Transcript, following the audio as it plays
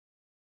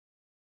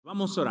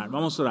Vamos a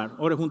orar.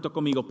 Ore junto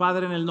conmigo.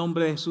 Padre, en el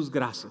nombre de Jesús,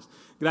 gracias.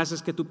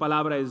 Gracias que tu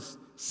palabra es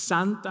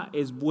santa,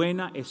 es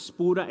buena, es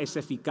pura, es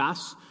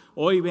eficaz.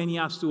 Hoy ven y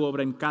haz tu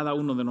obra en cada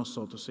uno de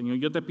nosotros, Señor.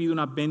 Yo te pido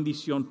una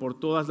bendición por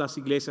todas las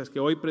iglesias que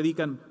hoy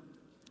predican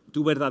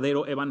tu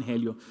verdadero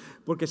evangelio,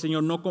 porque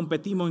Señor, no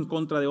competimos en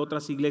contra de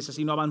otras iglesias,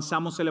 sino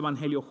avanzamos el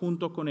evangelio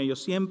junto con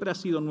ellos. Siempre ha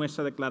sido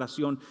nuestra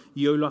declaración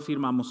y hoy lo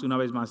afirmamos una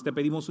vez más. Te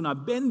pedimos una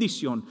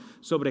bendición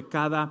sobre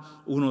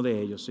cada uno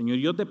de ellos, Señor.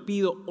 Yo te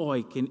pido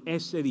hoy que en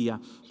ese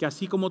día, que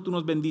así como tú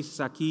nos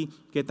bendices aquí,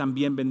 que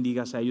también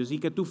bendigas a ellos y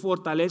que tú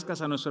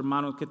fortalezcas a nuestros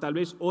hermanos que tal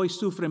vez hoy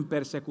sufren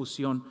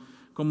persecución.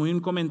 Como un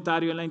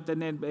comentario en la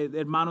internet,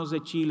 hermanos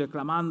de Chile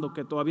clamando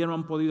que todavía no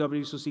han podido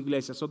abrir sus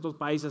iglesias, otros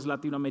países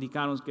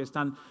latinoamericanos que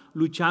están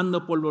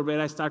luchando por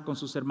volver a estar con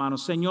sus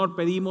hermanos. Señor,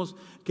 pedimos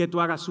que tú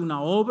hagas una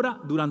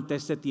obra durante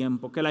este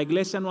tiempo, que la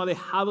iglesia no ha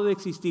dejado de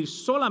existir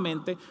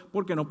solamente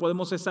porque no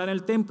podemos estar en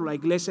el templo. La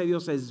iglesia de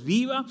Dios es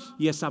viva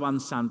y es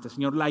avanzante.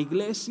 Señor, la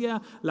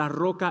iglesia, la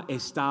roca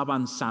está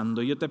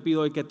avanzando. Yo te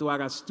pido hoy que tú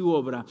hagas tu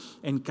obra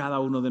en cada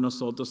uno de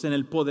nosotros, en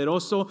el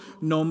poderoso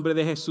nombre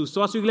de Jesús.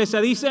 Toda su iglesia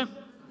dice...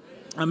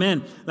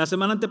 Amén. La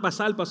semana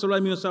antepasada el pastor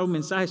le ministró un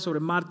mensaje sobre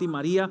Marta y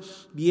María,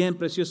 bien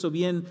precioso,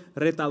 bien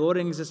retador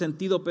en ese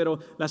sentido, pero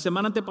la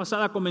semana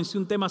antepasada comencé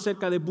un tema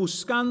acerca de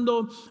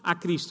buscando a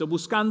Cristo.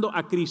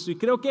 Y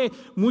creo que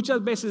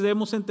muchas veces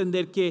debemos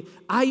entender que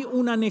hay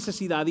una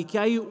necesidad y que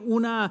hay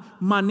una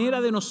manera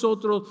de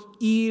nosotros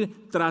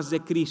ir tras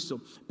de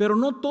Cristo. Pero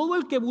no todo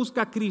el que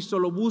busca a Cristo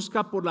lo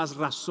busca por las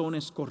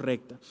razones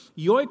correctas.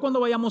 Y hoy cuando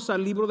vayamos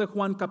al libro de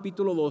Juan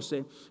capítulo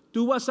 12,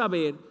 tú vas a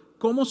ver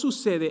cómo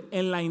sucede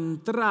en la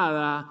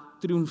entrada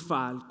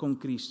triunfal con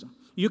Cristo.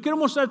 Y yo quiero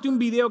mostrarte un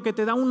video que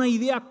te da una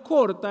idea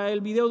corta.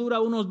 El video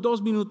dura unos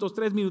 2 minutos,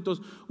 3 minutos.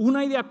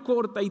 Una idea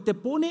corta y te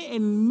pone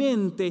en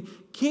mente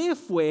qué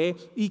fue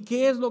y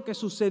qué es lo que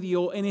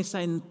sucedió en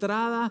esa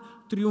entrada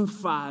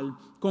triunfal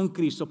con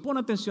Cristo. Pon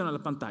atención a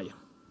la pantalla.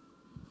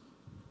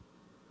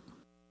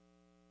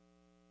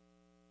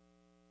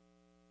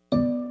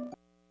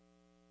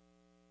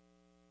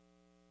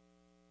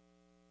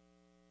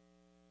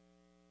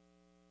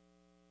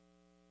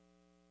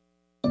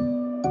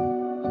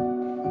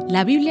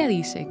 La Biblia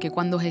dice que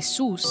cuando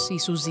Jesús y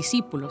sus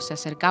discípulos se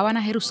acercaban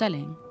a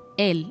Jerusalén,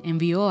 Él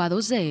envió a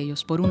 2 de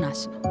ellos por un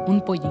asno,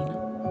 un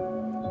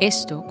pollino.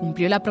 Esto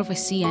cumplió la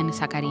profecía en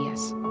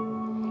Zacarías.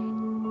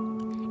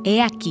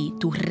 He aquí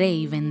tu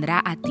rey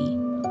vendrá a ti,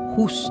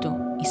 justo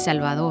y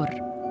salvador,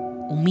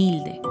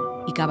 humilde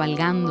y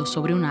cabalgando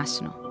sobre un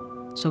asno,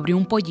 sobre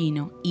un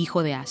pollino,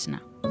 hijo de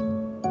asna.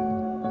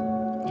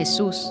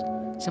 Jesús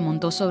se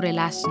montó sobre el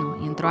asno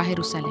y entró a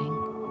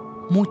Jerusalén.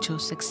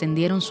 Muchos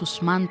extendieron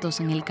sus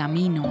mantos en el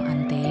camino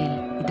ante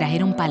él y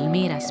trajeron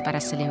palmeras para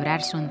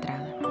celebrar su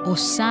entrada.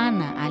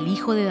 Hosana al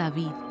Hijo de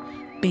David,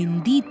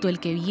 bendito el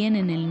que viene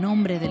en el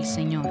nombre del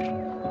Señor.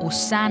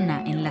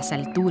 Hosana en las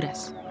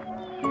alturas.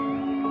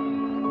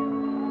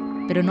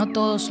 Pero no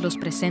todos los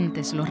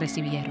presentes lo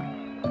recibieron.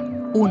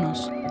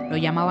 Unos lo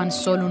llamaban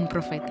solo un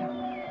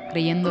profeta,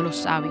 creyéndolo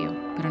sabio,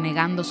 pero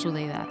negando su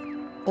deidad.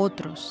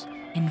 Otros,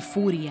 en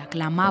furia,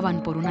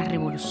 clamaban por una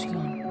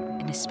revolución,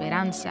 en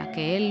esperanza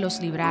que Él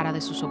los librara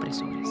de sus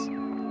opresores.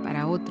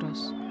 Para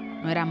otros,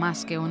 no era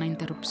más que una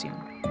interrupción.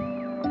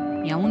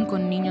 Y aún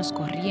con niños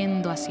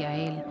corriendo hacia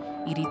Él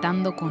y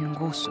gritando con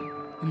gozo,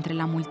 entre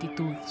la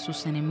multitud,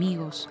 sus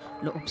enemigos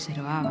lo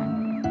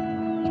observaban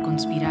y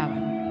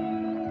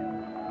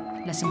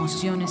conspiraban. Las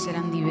emociones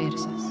eran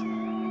diversas: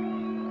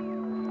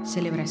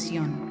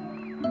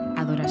 celebración,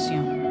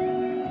 adoración,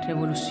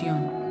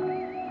 revolución,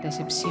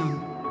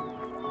 decepción,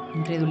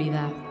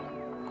 incredulidad,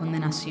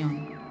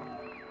 condenación,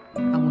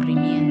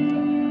 aburrimiento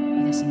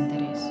y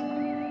desinterés.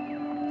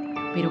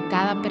 Pero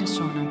cada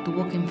persona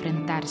tuvo que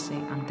enfrentarse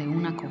ante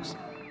una cosa: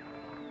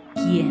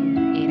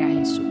 ¿quién era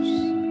Jesús?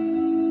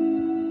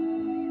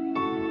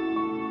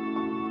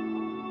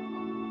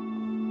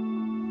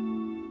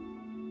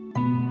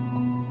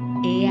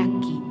 He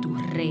aquí tu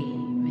rey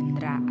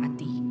vendrá a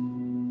ti.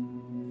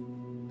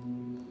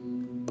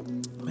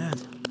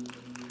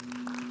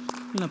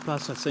 Un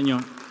aplauso al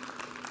Señor.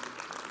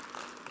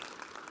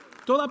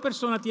 Toda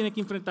persona tiene que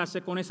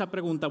enfrentarse con esa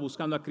pregunta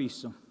buscando a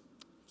Cristo.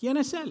 ¿Quién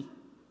es Él?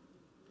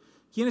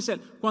 ¿Quién es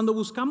Él? Cuando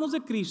buscamos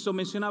de Cristo,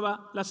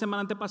 mencionaba la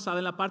semana antepasada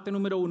en la parte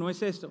número 1,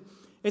 es esto.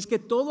 Es que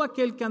todo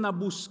aquel que anda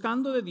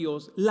buscando de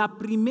Dios, la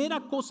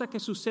primera cosa que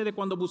sucede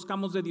cuando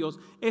buscamos de Dios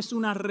es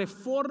una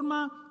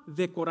reforma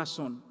de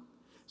corazón.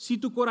 Si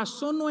tu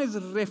corazón no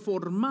es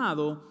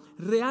reformado,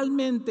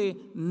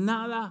 realmente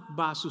nada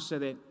va a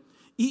suceder.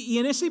 Y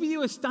en ese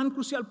video es tan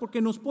crucial porque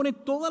nos pone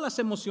todas las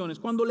emociones.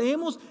 Cuando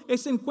leemos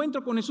ese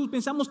encuentro con Jesús,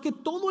 pensamos que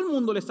todo el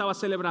mundo le estaba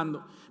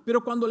celebrando.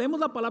 Pero cuando leemos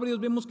la palabra de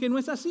Dios, vemos que no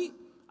es así.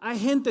 Hay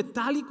gente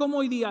tal y como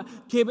hoy día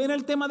que ven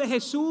el tema de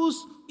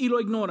Jesús y lo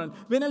ignoran.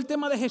 Ven el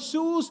tema de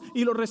Jesús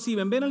y lo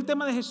reciben. Ven el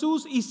tema de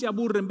Jesús y se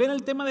aburren. Ven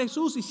el tema de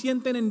Jesús y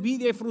sienten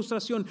envidia y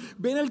frustración.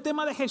 Ven el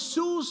tema de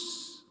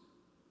Jesús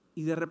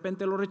y de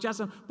repente lo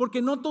rechazan.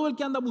 Porque no todo el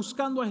que anda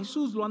buscando a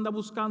Jesús lo anda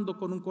buscando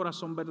con un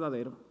corazón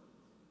verdadero.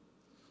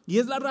 Y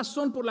es la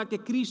razón por la que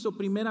Cristo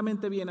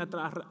primeramente viene a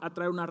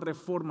traer una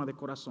reforma de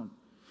corazón.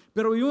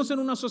 Pero vivimos en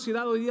una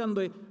sociedad hoy día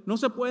donde no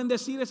se pueden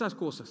decir esas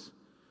cosas,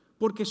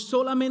 porque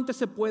solamente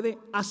se puede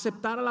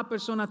aceptar a la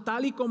persona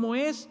tal y como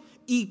es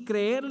y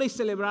creerle y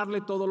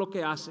celebrarle todo lo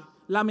que hace.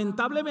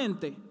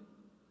 Lamentablemente,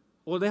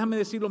 o déjame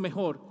decirlo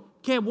mejor,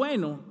 qué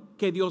bueno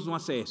que Dios no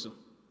hace eso.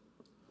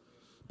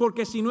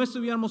 Porque si no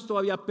estuviéramos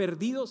todavía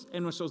perdidos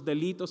en nuestros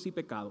delitos y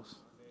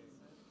pecados.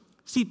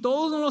 Si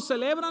todos no lo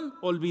celebran,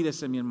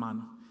 olvídese, mi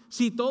hermano.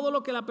 Si todo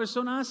lo que la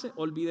persona hace,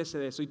 olvídese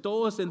de eso. Y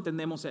todos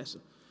entendemos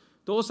eso.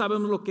 Todos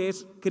sabemos lo que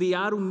es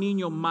criar un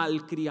niño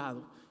mal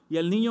criado. Y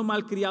el niño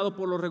mal criado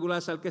por lo regular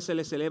es al que se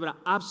le celebra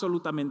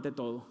absolutamente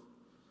todo.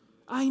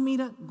 Ay,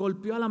 mira,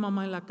 golpeó a la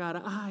mamá en la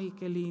cara. Ay,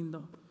 qué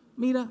lindo.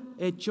 Mira,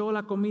 echó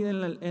la comida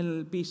en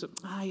el piso.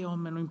 Ay,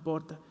 hombre, no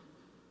importa.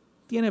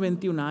 Tiene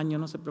 21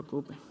 años, no se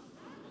preocupe.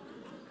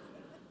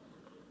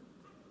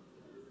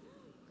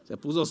 Se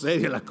puso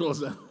seria la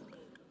cosa.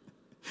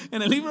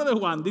 En el libro de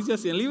Juan, dice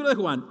así, libro de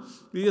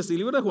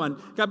Juan,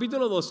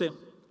 capítulo 12.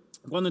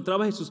 Cuando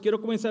entraba Jesús, quiero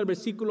comenzar el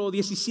versículo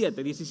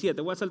 17,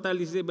 voy a saltar el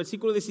 17,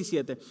 versículo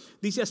 17,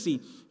 dice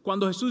así,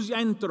 cuando Jesús ya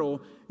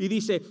entró y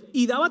dice,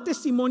 y daba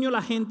testimonio a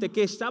la gente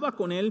que estaba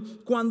con él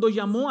cuando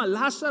llamó a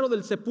Lázaro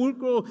del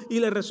sepulcro y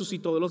le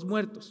resucitó de los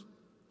muertos.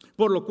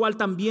 Por lo cual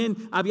también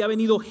había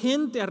venido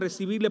gente a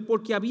recibirle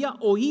porque había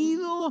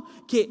oído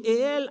que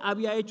él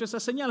había hecho esa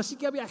señal. Así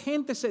que había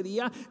gente ese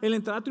día en la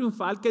entrada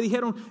triunfal que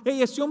dijeron,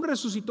 hey, este hombre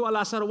resucitó a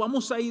Lázaro,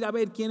 vamos a ir a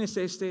ver quién es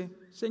este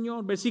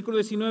Señor. Versículo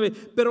 19,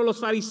 pero los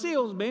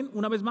fariseos, ven,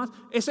 una vez más,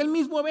 es el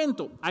mismo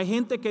evento. Hay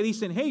gente que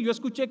dicen, hey, yo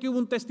escuché que hubo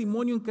un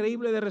testimonio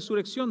increíble de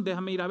resurrección,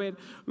 déjame ir a ver.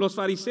 Los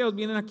fariseos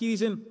vienen aquí y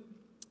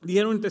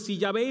dijeron entre sí,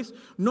 ya veis,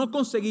 no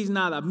conseguís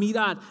nada,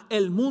 mirad,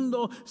 el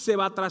mundo se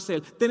va tras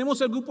él.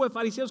 Tenemos el grupo de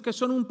fariseos que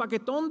son un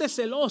paquetón de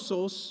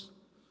celosos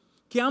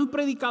que han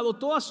predicado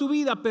toda su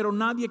vida, pero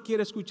nadie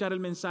quiere escuchar el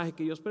mensaje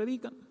que ellos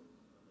predican.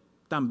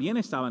 También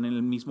estaban en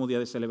el mismo día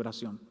de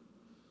celebración.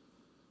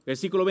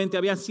 Versículo 20,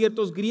 había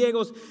ciertos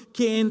griegos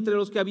que entre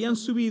los que habían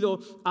subido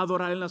a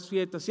adorar en las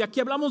fiestas. Y aquí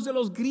hablamos de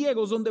los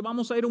griegos, donde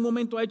vamos a ir un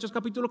momento a Hechos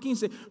capítulo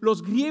 15.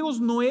 Los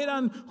griegos no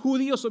eran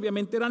judíos,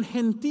 obviamente, eran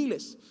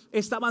gentiles.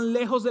 Estaban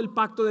lejos del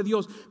pacto de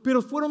Dios,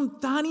 pero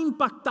fueron tan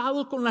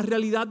impactados con la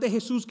realidad de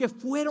Jesús que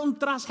fueron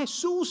tras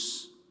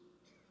Jesús.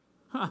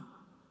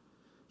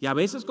 Y a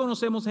veces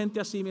conocemos gente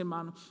así, mi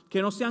hermano,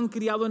 que no se han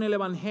criado en el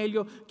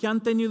evangelio, que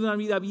han tenido una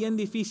vida bien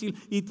difícil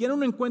y tienen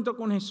un encuentro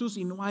con Jesús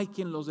y no hay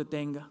quien los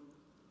detenga.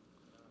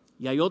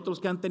 Y hay otros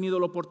que han tenido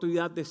la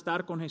oportunidad de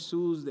estar con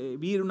Jesús, de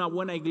vivir una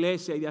buena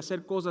iglesia y de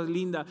hacer cosas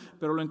lindas,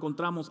 pero lo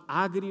encontramos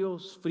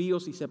agrios,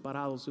 fríos y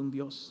separados de un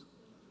Dios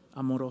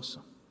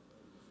amoroso.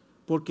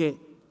 Porque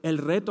el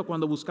reto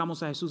cuando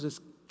buscamos a Jesús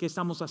es ¿qué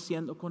estamos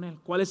haciendo con Él?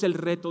 ¿Cuál es el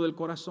reto del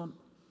corazón?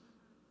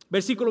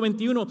 Versículo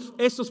 21,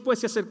 estos pues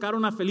se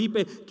acercaron a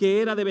Felipe, que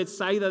era de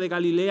Betsaida de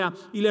Galilea,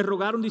 y le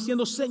rogaron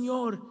diciendo,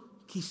 Señor,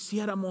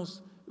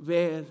 quisiéramos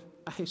ver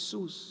a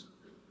Jesús.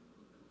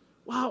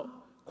 Wow.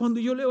 Cuando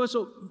yo leo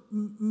eso,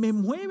 me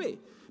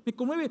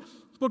conmueve,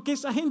 porque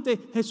esa gente,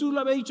 Jesús le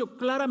había dicho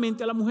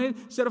claramente a la mujer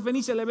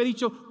serofenicia, le había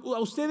dicho, a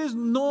ustedes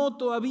no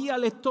todavía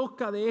les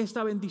toca de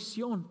esta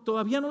bendición,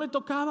 todavía no le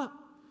tocaba.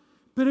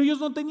 Pero ellos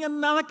no tenían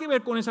nada que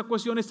ver con esa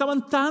cuestión,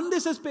 estaban tan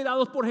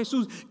desesperados por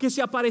Jesús que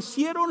se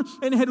aparecieron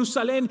en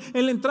Jerusalén,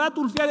 en la entrada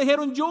triunfal,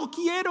 dijeron, yo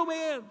quiero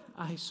ver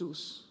a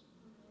Jesús.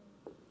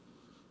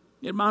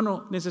 Mi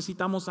hermano,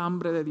 necesitamos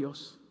hambre de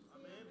Dios.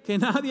 Que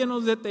nadie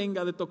nos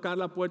detenga de tocar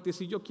la puerta y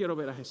decir, yo quiero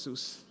ver a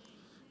Jesús.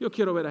 Yo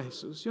quiero ver a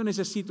Jesús.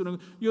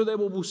 Yo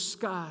debo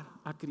buscar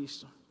a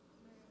Cristo.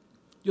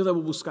 Yo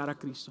debo buscar a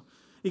Cristo.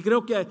 Y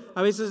creo que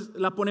a veces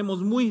la ponemos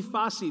muy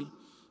fácil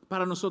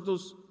para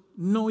nosotros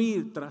no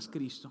ir tras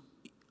Cristo.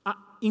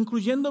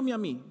 Incluyéndome a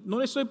mí. No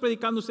le estoy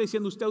predicando a usted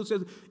diciendo usted,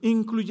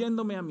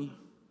 incluyéndome a mí.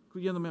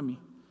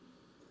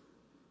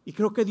 Y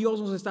creo que Dios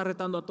nos está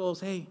retando a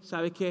todos. Hey,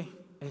 ¿sabe qué?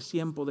 Es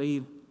tiempo de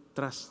ir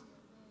tras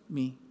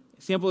mí.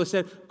 Tiempo de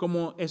ser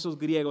como esos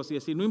griegos y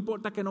decir, no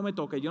importa que no me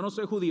toque, yo no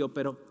soy judío,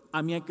 pero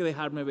a mí hay que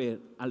dejarme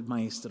ver al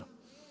maestro.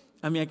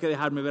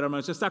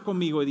 Está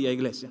conmigo hoy día,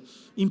 iglesia.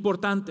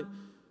 Importante.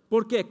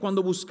 Porque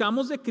cuando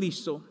buscamos de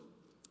Cristo,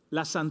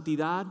 la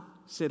santidad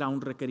será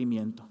un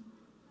requerimiento.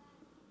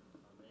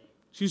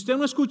 Si usted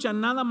no escucha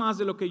nada más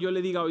de lo que yo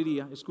le diga hoy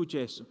día,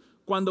 escuche eso.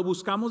 Cuando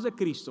buscamos de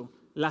Cristo,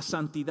 la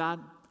santidad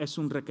es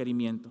un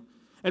requerimiento.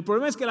 El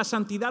problema es que la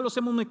santidad los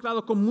hemos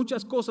mezclado con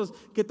muchas cosas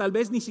que tal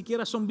vez ni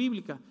siquiera son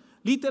bíblicas.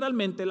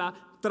 Literalmente la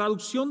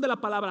traducción de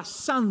la palabra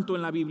santo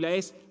en la Biblia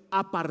es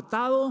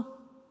apartado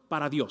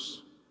para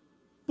Dios.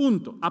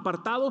 Punto.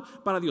 Apartado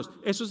para Dios.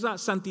 Eso es la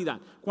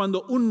santidad.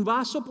 Cuando un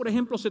vaso, por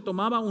ejemplo, se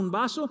tomaba un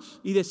vaso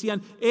y decían,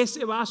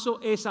 ese vaso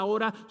es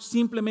ahora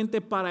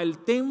simplemente para el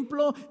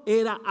templo,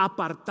 era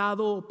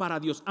apartado para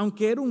Dios.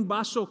 Aunque era un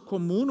vaso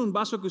común, un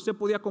vaso que usted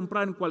podía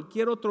comprar en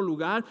cualquier otro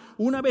lugar,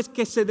 una vez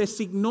que se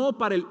designó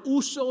para el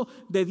uso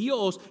de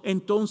Dios,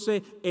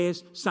 entonces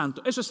es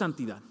santo. Eso es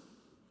santidad.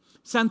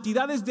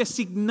 Santidad es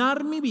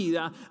designar mi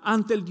vida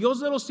ante el Dios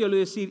de los cielos y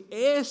decir,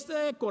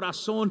 este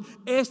corazón,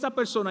 esta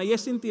persona y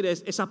este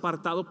interés es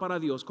apartado para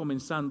Dios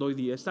comenzando hoy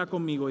día. Está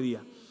conmigo hoy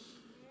día.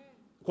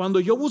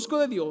 Cuando yo busco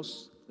de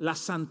Dios, la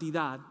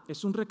santidad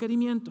es un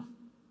requerimiento.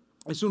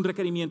 Es un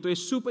requerimiento, es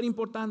súper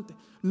importante.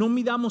 No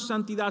midamos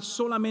santidad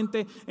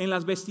solamente en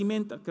las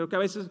vestimentas. Creo que a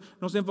veces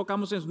nos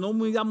enfocamos en eso. No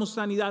midamos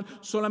sanidad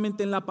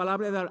solamente en la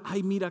palabra de dar,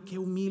 ay, mira qué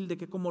humilde,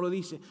 que como lo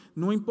dice.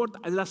 No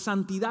importa, la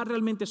santidad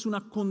realmente es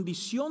una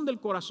condición del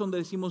corazón de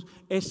decimos,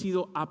 he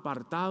sido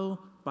apartado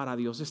para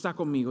Dios. Está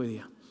conmigo hoy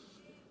día.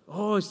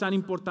 Oh, es tan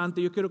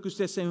importante. Yo quiero que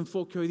usted se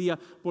enfoque hoy día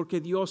porque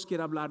Dios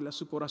quiere hablarle a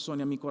su corazón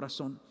y a mi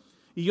corazón.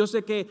 Y yo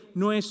sé que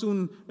no es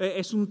un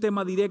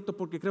tema directo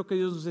porque creo que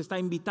Dios nos está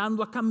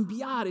invitando a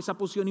cambiar esa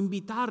posición,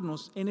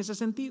 invitarnos en ese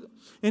sentido.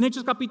 En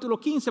Hechos capítulo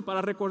 15,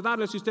 para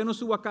recordarles, si usted no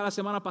estuvo acá la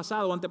semana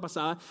pasada o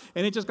antepasada,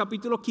 en Hechos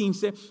capítulo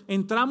 15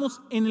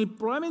 entramos en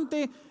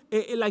probablemente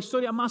la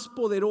historia más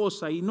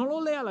poderosa, y no lo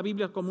lea la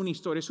Biblia como una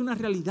historia, es una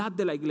realidad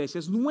de la iglesia,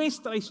 es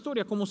nuestra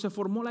historia, cómo se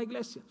formó la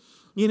iglesia.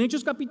 Y en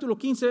Hechos capítulo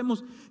 15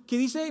 vemos que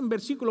dice en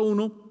versículo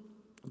 1,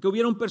 que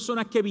hubieron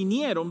personas que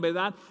vinieron,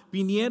 ¿verdad?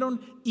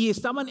 Vinieron y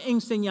estaban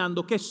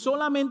enseñando que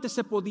solamente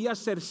se podía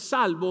ser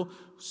salvo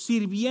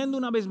sirviendo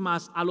una vez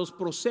más a los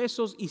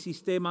procesos y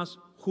sistemas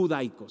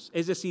judaicos,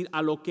 es decir,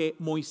 a lo que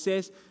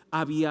Moisés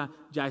había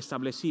ya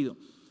establecido.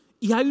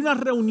 Y hay una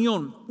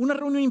reunión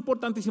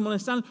importantísima donde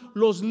están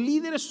los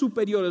líderes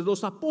superiores,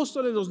 los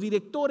apóstoles, los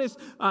directores,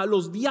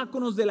 los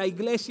diáconos de la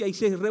iglesia y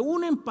se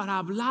reúnen para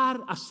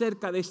hablar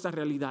acerca de esta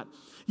realidad.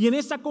 Y en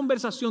esta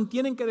conversación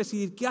tienen que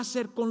decidir qué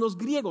hacer con los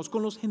griegos,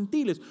 con los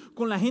gentiles,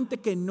 con la gente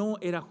que no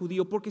era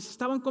judío, porque se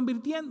estaban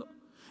convirtiendo.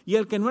 Y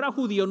el que no era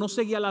judío no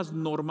seguía las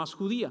normas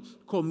judías,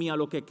 comía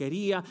lo que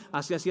quería,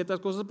 hacía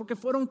ciertas cosas porque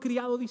fueron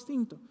criados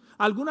distintos.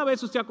 ¿Alguna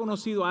vez usted ha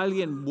conocido a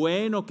alguien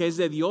bueno que es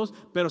de Dios,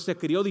 pero se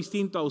crió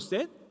distinto a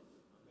usted?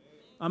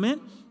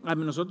 Amén. A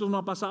nosotros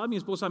nos ha pasado, a mi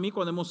esposa, a mí,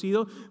 cuando hemos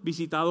ido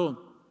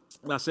visitado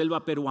la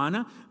selva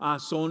peruana,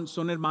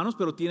 son hermanos,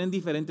 pero tienen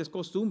diferentes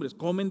costumbres,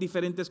 comen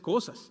diferentes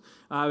cosas,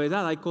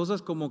 ¿verdad? Hay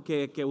cosas como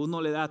que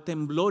uno le da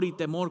temblor y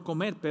temor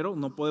comer, pero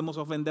no podemos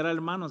ofender al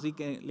hermano, así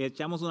que le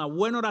echamos una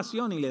buena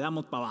oración y le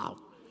damos para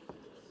abajo.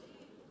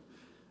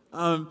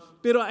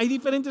 Pero hay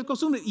diferentes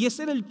costumbres y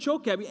ese era el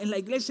choque, en la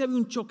iglesia había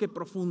un choque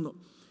profundo.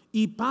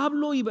 Y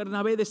Pablo y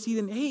Bernabé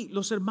deciden, hey,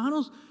 los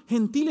hermanos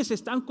gentiles se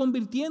están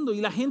convirtiendo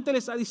y la gente le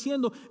está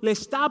diciendo, le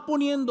está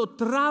poniendo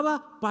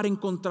traba para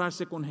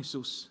encontrarse con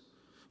Jesús.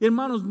 Y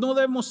hermanos, no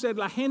debemos ser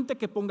la gente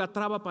que ponga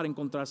traba para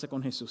encontrarse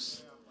con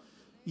Jesús.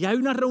 Y hay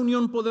una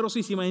reunión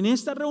poderosísima. En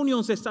esta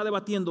reunión se está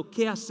debatiendo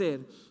qué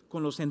hacer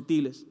con los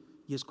gentiles.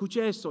 Y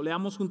escuche esto,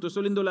 leamos juntos,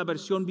 estoy leyendo la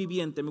versión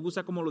viviente, me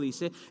gusta cómo lo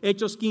dice.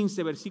 Hechos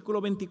 15,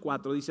 versículo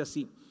 24, dice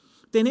así.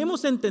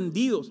 Tenemos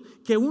entendidos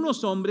que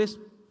unos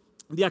hombres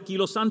de aquí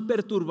los han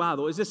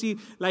perturbado, es decir,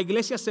 la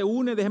iglesia se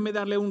une, déjenme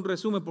darle un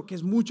resumen porque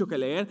es mucho que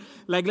leer.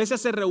 La iglesia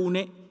se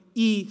reúne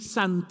y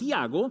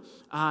Santiago,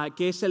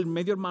 que es el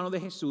medio hermano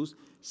de Jesús,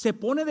 se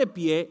pone de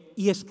pie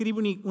y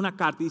escribe una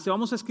carta. Y dice,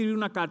 vamos a escribir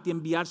una carta y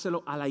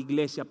enviárselo a la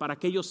iglesia para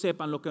que ellos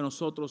sepan lo que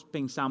nosotros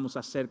pensamos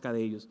acerca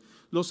de ellos.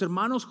 Los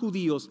hermanos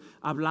judíos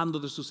hablando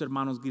de sus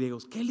hermanos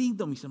griegos. Qué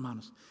lindo, mis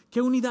hermanos.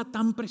 Qué unidad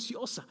tan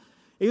preciosa.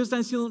 Ellos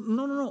están diciendo,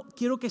 no,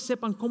 quiero que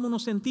sepan cómo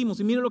nos sentimos.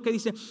 Y mire lo que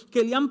dice,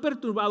 que le han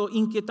perturbado,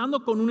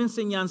 inquietando con una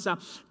enseñanza,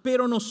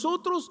 pero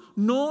nosotros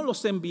no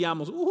los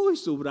enviamos. Uy,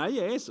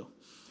 subraya eso.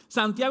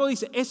 Santiago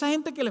dice, esa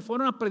gente que le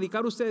fueron a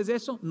predicar ustedes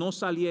eso, no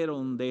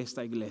salieron de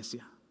esta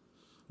iglesia.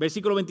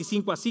 Versículo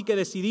 25, así que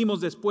decidimos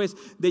después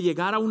de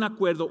llegar a un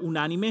acuerdo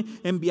unánime,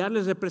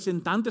 enviarles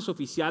representantes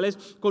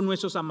oficiales con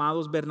nuestros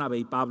amados Bernabé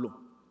y Pablo,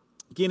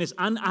 quienes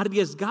han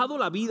arriesgado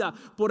la vida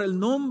por el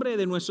nombre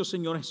de nuestro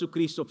Señor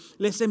Jesucristo.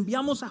 Les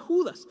enviamos a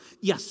Judas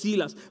y a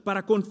Silas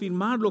para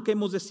confirmar lo que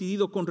hemos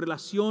decidido con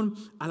relación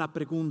a la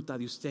pregunta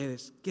de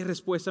ustedes. ¿Qué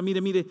respuesta?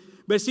 Mire,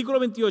 versículo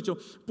 28,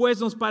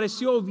 pues nos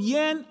pareció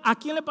bien. ¿A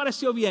quién le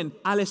pareció bien?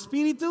 Al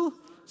Espíritu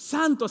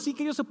Santo. Así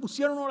que ellos se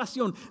pusieron en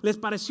oración. Les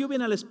pareció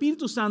bien al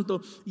Espíritu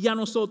Santo y a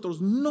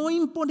nosotros no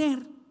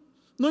imponer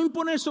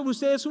sobre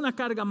ustedes una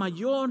carga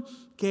mayor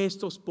que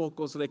estos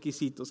pocos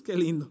requisitos. Qué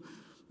lindo.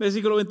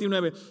 Versículo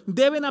 29,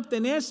 deben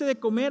abstenerse de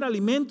comer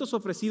alimentos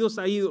ofrecidos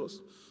a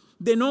ídolos,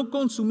 de no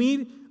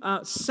consumir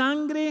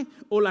sangre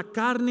o la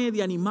carne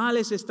de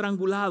animales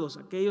estrangulados.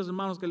 Aquellos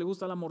hermanos que les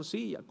gusta la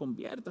morcilla,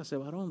 conviértase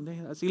varón.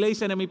 Así le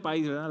dicen en mi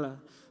país, ¿verdad?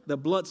 The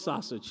blood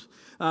sausage.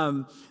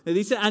 Le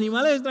dice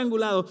animales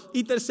estrangulados.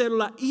 Y tercero,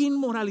 la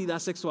inmoralidad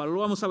sexual.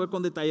 Lo vamos a ver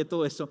con detalle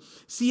todo esto.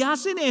 Si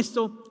hacen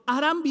esto,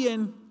 harán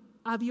bien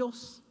a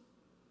Dios.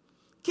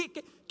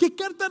 ¿Qué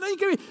carta hay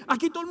que ver?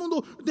 Aquí todo el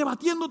mundo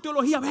debatiendo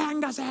teología.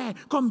 Véngase,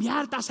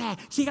 conviértase,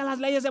 siga las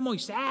leyes de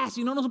Moisés,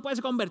 si no, no se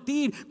puede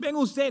convertir. Venga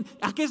usted,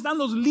 aquí están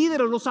los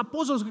líderes, los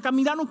apóstoles que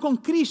caminaron con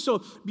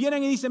Cristo.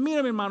 Vienen y dicen,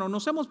 mire mi hermano,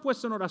 nos hemos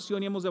puesto en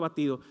oración y hemos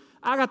debatido.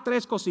 Haga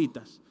 3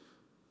 cositas.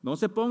 No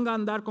se ponga a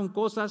andar con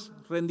cosas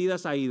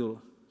rendidas a ídolos.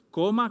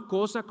 Coma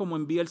cosa como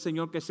envía el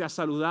Señor que sea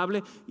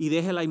saludable y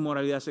deje la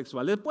inmoralidad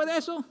sexual. Después de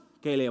eso,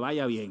 que le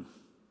vaya bien.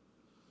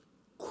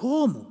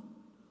 ¿Cómo?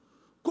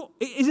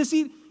 Es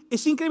decir,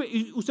 es increíble.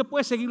 Y usted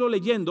puede seguirlo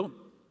leyendo.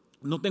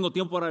 No tengo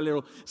tiempo para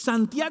leerlo.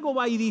 Santiago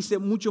va y dice,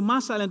 mucho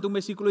más adelante un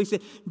versículo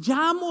dice,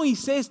 ya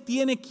Moisés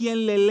tiene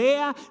quien le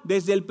lea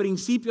desde el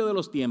principio de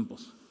los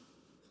tiempos.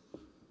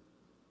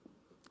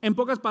 En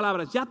pocas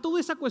palabras, ya toda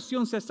esa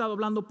cuestión se ha estado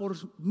hablando por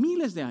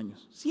miles de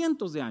años,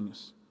 cientos de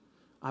años.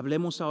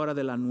 Hablemos ahora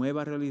de la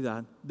nueva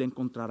realidad de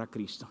encontrar a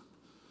Cristo.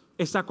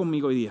 Está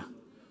conmigo hoy día.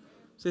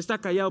 Se está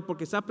callado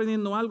porque está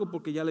aprendiendo algo,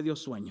 porque ya le dio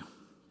sueño.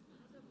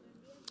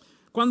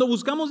 Cuando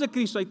buscamos de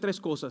Cristo hay tres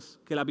cosas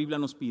que la Biblia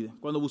nos pide.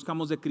 Cuando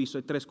buscamos de Cristo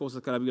hay tres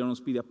cosas que la Biblia nos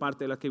pide,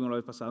 aparte de las que vimos la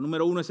vez pasada.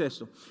 Número uno es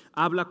esto: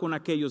 habla con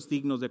aquellos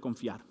dignos de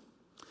confiar.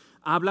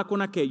 Habla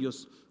con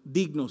aquellos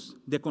dignos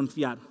de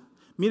confiar.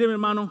 Mire, mi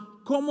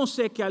hermano, ¿cómo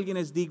sé que alguien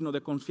es digno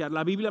de confiar?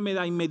 La Biblia me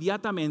da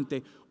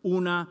inmediatamente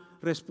una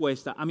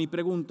respuesta a mi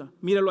pregunta.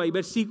 Míralo ahí,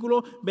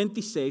 versículo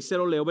 26, se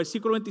lo leo.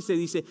 Versículo 26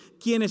 dice,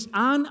 quienes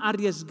han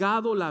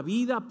arriesgado la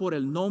vida por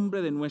el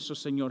nombre de nuestro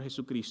Señor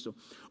Jesucristo.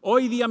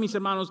 Hoy día, mis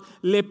hermanos,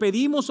 le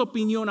pedimos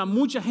opinión a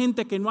mucha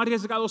gente que no ha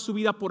arriesgado su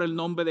vida por el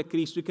nombre de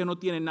Cristo y que no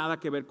tiene nada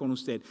que ver con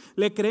usted.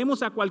 Le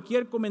creemos a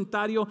cualquier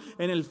comentario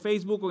en el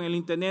Facebook, o en el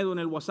internet, o en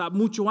el WhatsApp,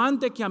 mucho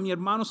antes que a mi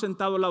hermano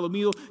sentado al lado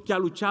mío que ha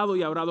luchado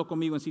y ha orado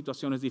conmigo en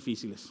situaciones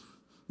difíciles.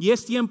 Y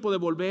es tiempo de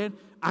volver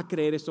a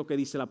creer esto que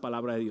dice la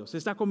palabra de Dios.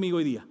 Está conmigo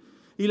hoy día.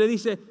 Y le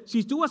dice,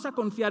 si tú vas a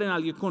confiar en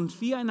alguien,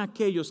 confía en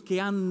aquellos que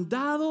han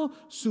dado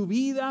su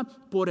vida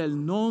por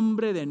el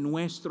nombre de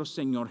nuestro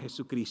Señor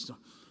Jesucristo.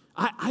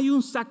 Hay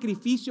un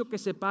sacrificio que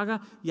se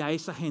paga y a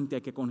esa gente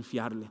hay que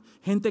confiarle.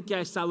 Gente que ha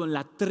estado en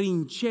la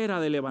trinchera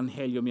del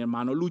evangelio, mi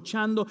hermano,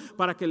 luchando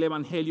para que el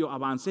evangelio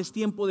avance. Es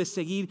tiempo de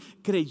seguir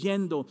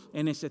creyendo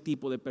en ese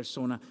tipo de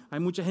persona.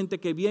 Hay mucha gente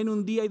que viene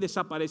un día y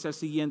desaparece al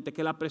siguiente,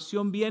 que la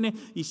presión viene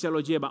y se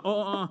lo lleva.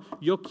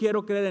 Yo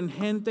quiero creer en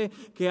gente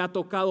que ha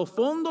tocado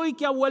fondo y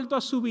que ha vuelto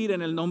a subir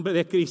en el nombre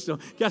de Cristo,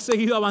 que ha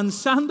seguido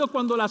avanzando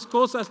cuando las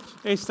cosas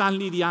están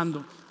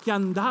lidiando, que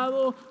han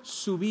dado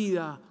su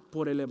vida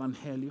por el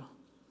evangelio.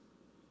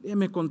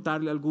 Déjeme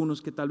contarle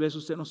algunos que tal vez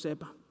usted no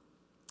sepa.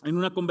 En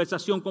una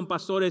conversación con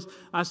pastores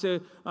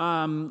hace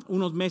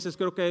unos meses,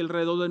 creo que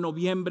alrededor de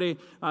noviembre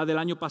del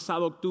año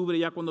pasado, octubre,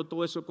 ya cuando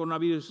todo eso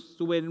coronavirus,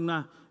 estuve en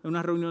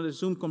una reunión de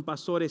Zoom con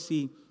pastores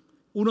y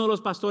uno de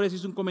los pastores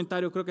hizo un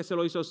comentario, creo que se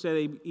lo hizo a usted,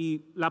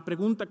 y la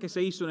pregunta que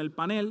se hizo en el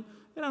panel,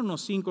 eran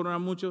unos 5, no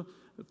eran muchos,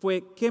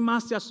 fue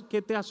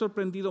 ¿qué te ha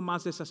sorprendido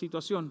más de esa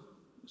situación?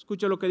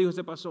 Escucha lo que dijo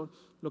ese pastor.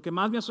 Lo que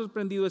más me ha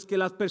sorprendido es que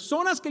las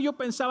personas que yo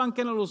pensaba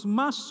que eran los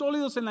más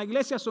sólidos en la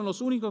iglesia son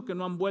los únicos que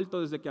no han vuelto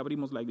desde que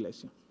abrimos la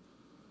iglesia.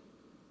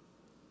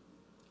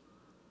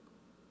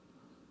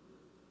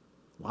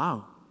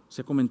 Wow,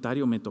 ese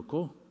comentario me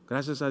tocó.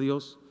 Gracias a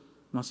Dios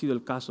no ha sido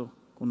el caso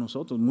con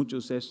nosotros. Muchos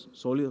de ustedes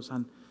sólidos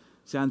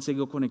se han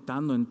seguido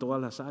conectando en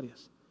todas las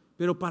áreas.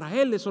 Pero para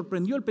él le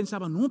sorprendió, él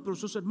pensaba, no, pero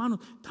sus hermanos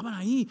estaban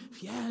ahí,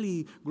 fiel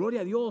y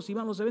gloria a Dios,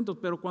 iban a los eventos.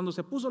 Pero cuando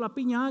se puso la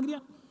piña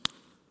agria,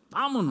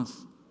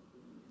 vámonos.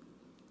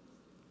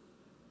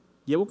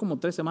 Llevo como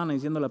 3 semanas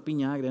diciendo la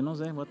piña agria, no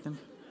sé, voy a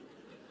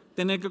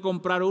tener que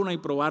comprar una y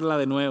probarla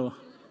de nuevo.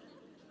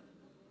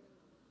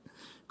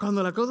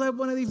 Cuando la cosa se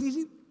pone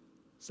difícil,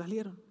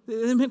 salieron.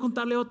 Déjenme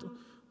contarle otro.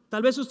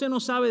 Tal vez usted no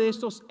sabe de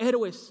estos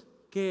héroes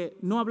que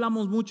no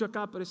hablamos mucho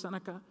acá, pero están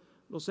acá.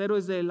 Los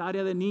héroes del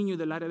área de niños y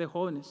del área de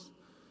jóvenes.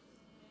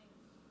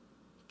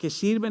 Que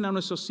sirven a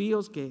nuestros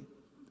hijos, que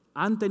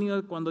han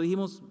tenido, cuando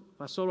dijimos,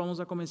 pastor, vamos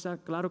a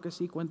comenzar, claro que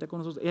sí, cuente con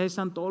nosotros. Ellos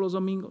están todos los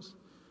domingos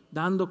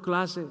dando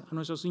clase a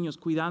nuestros niños,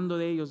 cuidando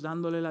de ellos,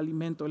 dándole el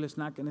alimento, el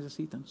snack que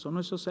necesitan. Son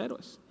nuestros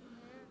héroes.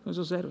 Son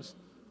nuestros héroes.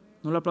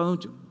 No lo aplaudo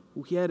mucho.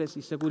 Mujeres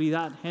y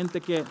seguridad,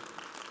 gente que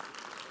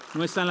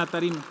no está en la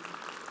tarima,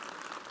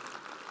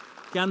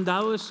 que han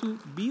dado de su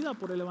vida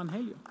por el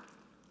evangelio.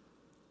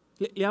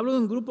 Le hablo de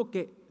un grupo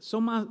que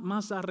son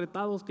más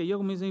arretados que yo,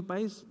 como dice mi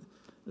país.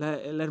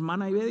 La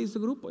hermana Ibe de este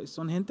grupo,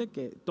 son gente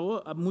que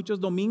muchos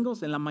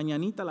domingos en la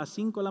mañanita, a las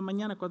 5 de la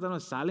mañana, cuando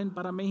salen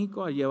para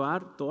México a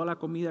llevar toda la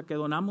comida que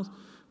donamos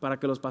para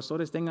que los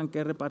pastores tengan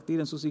que repartir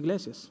en sus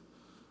iglesias.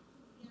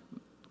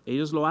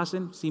 Ellos lo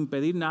hacen sin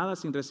pedir nada,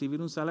 sin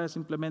recibir un salario,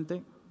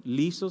 simplemente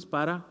listos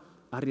para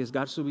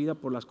arriesgar su vida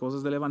por las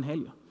cosas del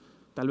evangelio.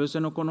 Tal vez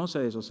usted no conoce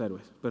de esos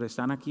héroes, pero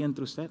están aquí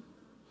entre usted.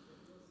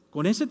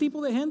 Con ese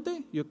tipo de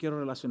gente yo quiero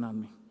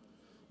relacionarme.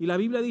 Y la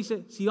Biblia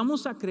dice, si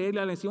vamos a creerle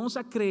a alguien, si vamos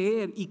a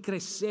creer y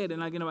crecer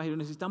en alguien evangelio,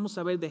 necesitamos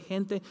saber de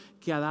gente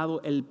que ha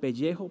dado el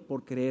pellejo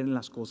por creer en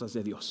las cosas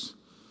de Dios.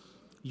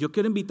 Yo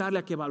quiero invitarle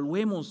a que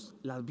evaluemos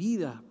la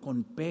vida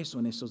con peso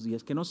en estos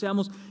días, que no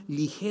seamos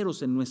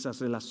ligeros en nuestras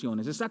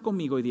relaciones. Está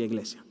conmigo hoy día,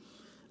 iglesia.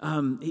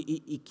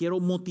 Y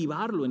quiero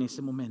motivarlo en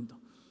ese momento.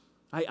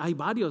 Hay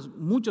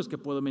muchos que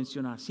puedo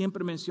mencionar.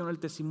 Siempre menciono el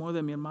testimonio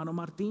de mi hermano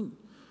Martín,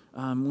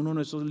 uno de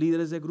nuestros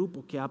líderes de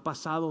grupo que ha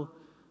pasado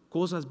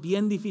cosas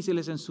bien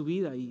difíciles en su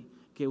vida y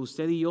que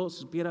usted y yo,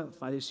 supiera,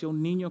 falleció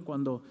un niño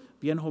cuando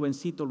bien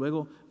jovencito,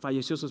 luego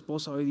falleció su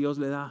esposa, hoy Dios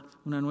le da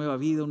una nueva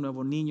vida, un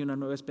nuevo niño, una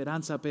nueva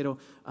esperanza, pero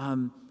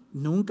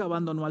nunca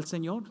abandonó al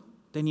Señor,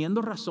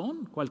 teniendo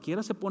razón.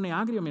 Cualquiera se pone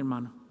agrio, mi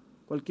hermano,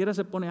 Cualquiera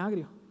se pone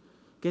agrio.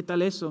 ¿Qué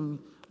tal eso?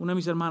 Una de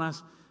mis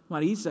hermanas,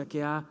 Marisa,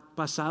 que ha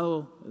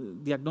pasado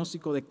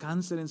diagnóstico de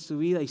cáncer en su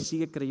vida y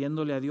sigue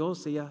creyéndole a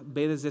Dios. Ella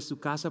ve desde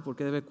su casa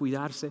porque debe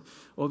cuidarse,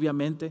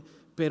 obviamente,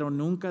 pero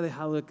nunca ha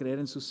dejado de creer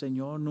en su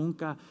Señor.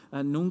 Nunca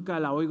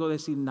la oigo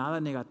decir nada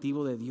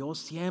negativo de Dios.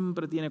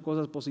 Siempre tiene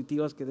cosas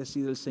positivas que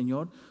decir del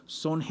Señor.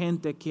 Son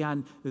gente que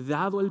han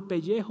dado el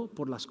pellejo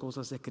por las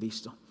cosas de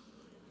Cristo.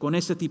 Con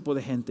ese tipo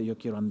de gente yo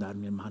quiero andar,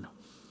 mi hermano.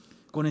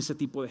 Con ese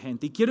tipo de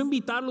gente. Y quiero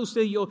invitarlo a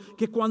usted y yo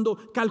que cuando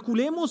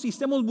calculemos y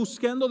estemos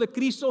buscando de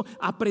Cristo,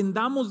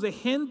 aprendamos de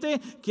gente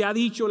que ha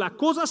dicho: la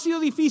cosa ha sido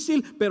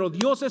difícil, pero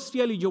Dios es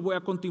fiel y yo voy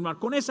a continuar.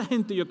 Con esa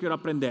gente yo quiero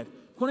aprender.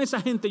 Con esa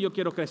gente yo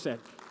quiero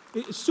crecer.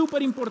 Es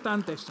súper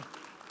importante esto.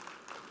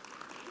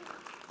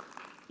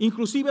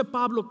 Inclusive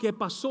Pablo, que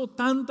pasó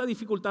tanta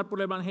dificultad por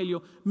el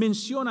Evangelio,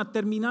 menciona,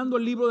 terminando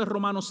el libro de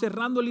Romanos,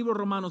 cerrando el libro de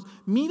Romanos,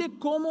 mire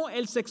cómo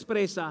él se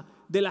expresa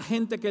de la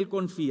gente que él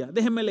confía.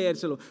 Déjenme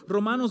leérselo.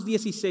 Romanos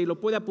 16, lo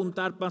puede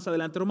apuntar más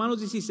adelante. Romanos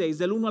 16,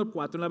 del 1 al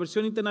 4, en la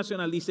versión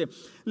internacional dice: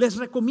 les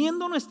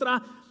recomiendo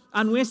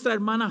a nuestra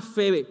hermana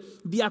Febe,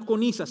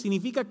 diaconisa.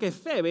 Significa que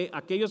Febe,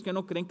 aquellos que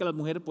no creen que las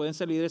mujeres pueden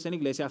ser líderes en la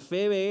iglesia,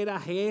 Febe era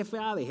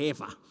jefa de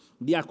jefa,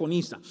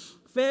 diaconisa.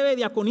 Febe,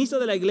 diaconisa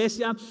de la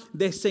iglesia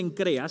de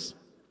Cencreas,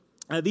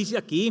 dice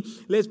aquí: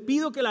 les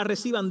pido que la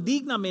reciban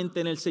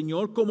dignamente en el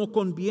Señor, como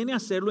conviene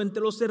hacerlo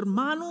entre los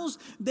hermanos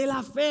de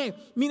la fe.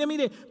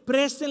 Mire,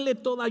 préstenle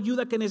toda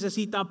ayuda que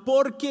necesita,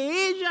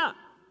 porque ella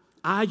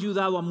ha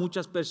ayudado a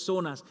muchas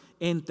personas,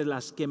 entre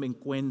las que me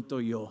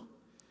encuentro yo.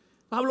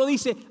 Pablo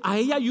dice: a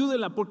ella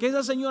ayúdenla, porque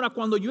esa señora,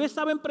 cuando yo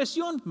estaba en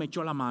presión, me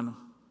echó la mano.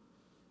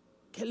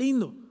 Qué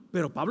lindo.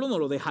 Pero Pablo no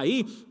lo deja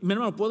ahí. Mi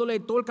hermano, puedo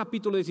leer todo el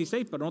capítulo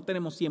 16, pero no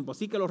tenemos tiempo,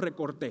 así que lo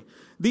recorté.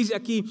 Dice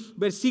aquí,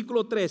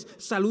 versículo 3,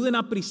 saluden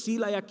a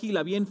Priscila y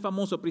Aquila, bien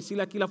famoso.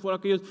 Priscila y Aquila fueron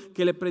aquellos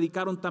que le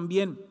predicaron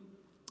también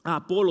a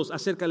Apolos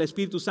acerca del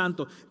Espíritu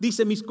Santo.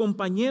 Dice: mis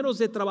compañeros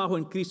de trabajo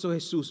en Cristo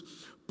Jesús,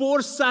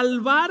 por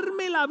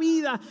salvarme la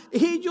vida,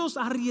 ellos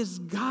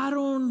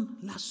arriesgaron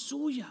la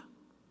suya.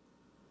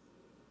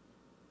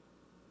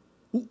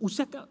 O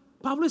sea,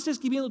 Pablo está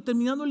escribiendo,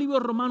 terminando el libro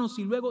de Romanos,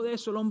 y luego de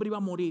eso el hombre iba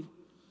a morir.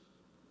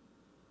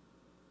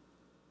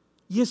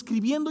 Y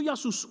escribiendo ya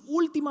sus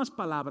últimas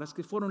palabras,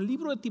 que fueron el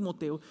libro de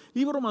Timoteo,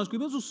 libro de Romanos,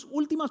 escribiendo sus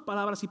últimas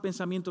palabras y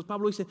pensamientos,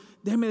 Pablo dice: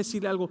 déjeme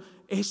decirle algo,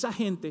 esa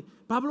gente,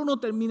 Pablo no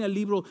termina el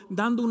libro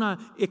dando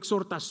una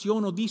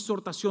exhortación o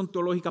disertación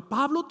teológica.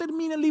 Pablo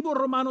termina el libro de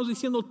Romanos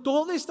diciendo: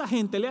 toda esta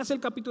gente, le hace el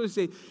capítulo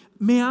 16,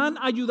 me han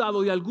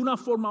ayudado de alguna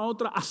forma u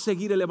otra a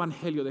seguir el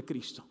Evangelio de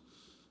Cristo.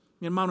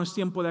 Mi hermano, es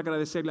tiempo de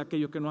agradecerle a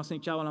aquellos que nos han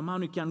echado la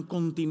mano y que han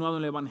continuado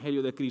en el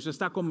Evangelio de Cristo.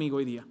 Está conmigo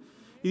hoy día.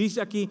 Y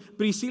dice aquí,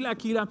 Priscila y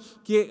Aquila,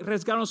 que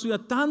arriesgaron su vida.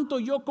 Tanto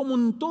yo como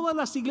en todas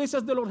las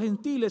iglesias de los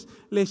gentiles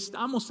le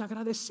estamos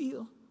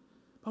agradecidos.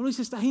 Pablo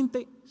dice: esta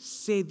gente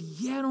se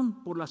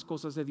dieron por las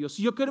cosas de Dios.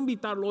 Y yo quiero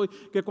invitarlo hoy,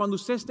 que cuando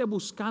usted esté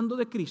buscando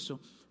de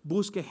Cristo,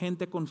 busque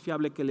gente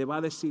confiable que le va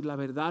a decir la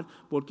verdad,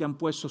 porque han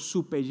puesto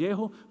su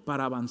pellejo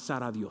para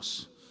avanzar a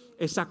Dios.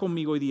 Está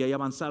conmigo hoy día y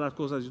avanzar a las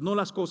cosas de Dios, no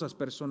las cosas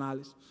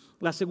personales.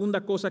 La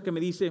segunda cosa que me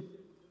dice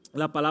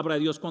la palabra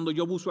de Dios cuando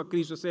yo busco a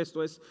Cristo es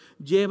esto: es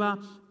lleva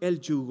el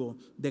yugo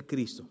de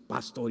Cristo.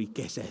 Pastor, ¿y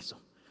qué es eso?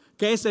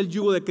 ¿Qué es el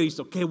yugo de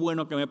Cristo? Qué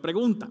bueno que me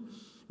pregunta.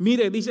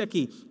 Mire, dice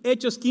aquí,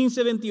 Hechos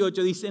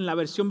 15:28, dice en la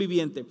versión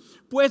viviente: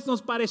 pues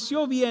nos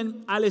pareció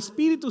bien al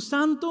Espíritu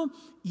Santo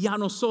y a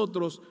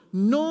nosotros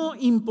no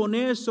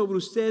imponer sobre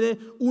ustedes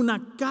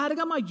una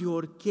carga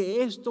mayor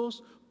que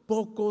estos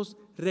pocos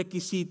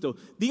requisitos.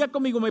 Diga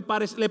conmigo,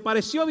 le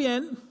pareció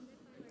bien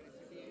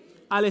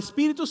al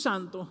Espíritu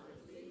Santo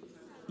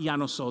y a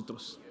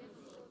nosotros.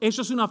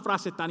 Eso es una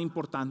frase tan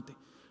importante,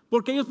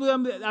 porque ellos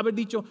pudieran haber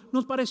dicho: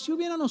 nos pareció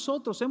bien a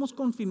nosotros, hemos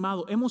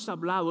confirmado, hemos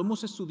hablado,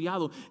 hemos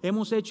estudiado,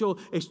 hemos hecho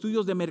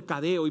estudios de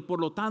mercadeo y por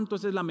lo tanto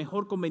esa es la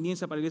mejor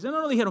conveniencia para la iglesia.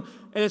 No, dijeron: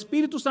 el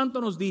Espíritu Santo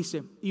nos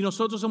dice y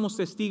nosotros somos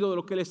testigos de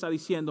lo que Él está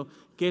diciendo,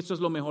 que esto es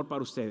lo mejor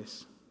para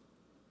ustedes.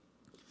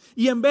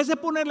 Y en vez de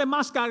ponerle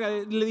más carga,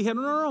 le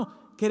dijeron: no,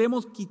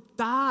 queremos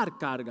quitar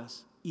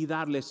cargas y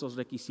darle esos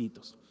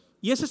requisitos.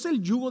 Y ese es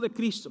el yugo de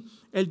Cristo.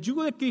 El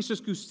yugo de Cristo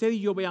es que usted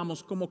y yo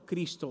veamos cómo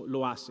Cristo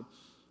lo hace.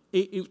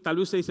 Y tal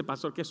vez usted dice: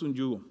 pastor, ¿qué es un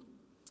yugo?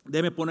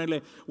 Déjeme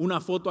ponerle una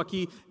foto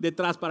aquí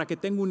detrás para que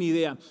tenga una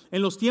idea.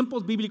 En los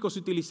tiempos bíblicos se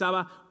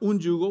utilizaba un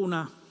yugo,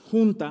 una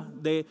junta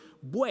de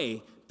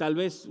buey. Tal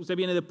vez usted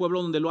viene de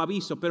pueblo donde lo ha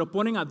visto, pero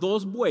ponen a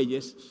dos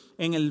bueyes.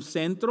 En el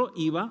centro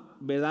iba,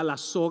 ¿verdad?, la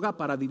soga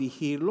para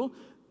dirigirlo.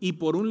 Y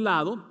por un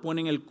lado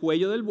ponen el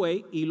cuello del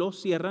buey y lo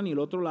cierran, y el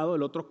otro lado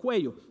el otro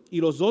cuello. Y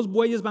los dos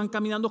bueyes van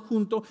caminando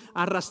juntos,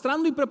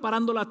 arrastrando y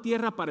preparando la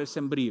tierra para el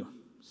sembrío.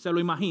 Se lo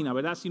imagina,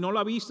 ¿verdad? Si no lo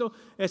ha visto,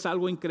 es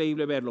algo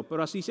increíble verlo.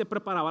 Pero así se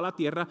preparaba la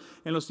tierra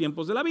en los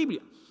tiempos de la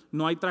Biblia.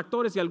 No hay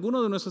tractores y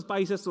algunos de nuestros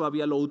países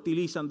todavía lo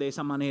utilizan de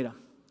esa manera.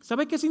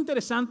 ¿Sabe qué es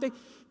interesante?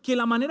 Que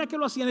la manera que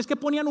lo hacían es que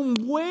ponían un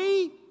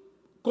buey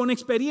con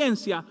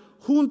experiencia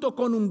junto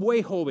con un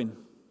buey joven,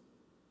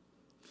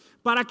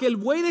 para que el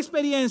buey de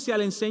experiencia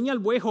le enseñe al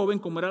buey joven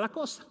cómo era la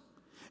cosa.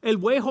 El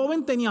buey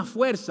joven tenía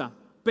fuerza,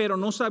 pero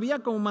no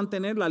sabía cómo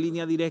mantener la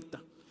línea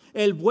directa.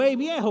 El buey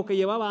viejo que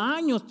llevaba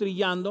años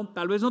trillando,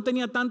 tal vez no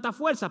tenía tanta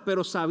fuerza,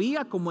 pero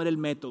sabía cómo era el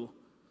método.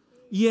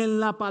 Y en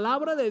la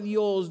palabra de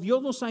Dios,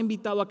 Dios nos ha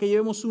invitado a que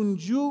llevemos un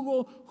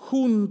yugo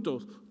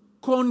juntos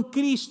con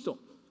Cristo.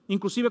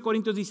 Inclusive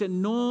Corintios dice,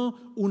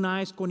 no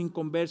unáis con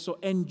inconverso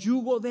en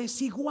yugo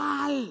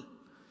desigual.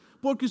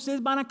 Porque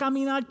ustedes van a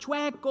caminar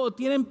chueco,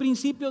 tienen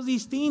principios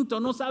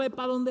distintos, no saben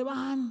para dónde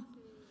van.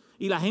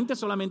 Y la gente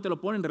solamente lo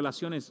pone en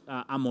relaciones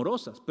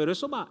amorosas, pero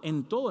eso va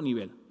en todo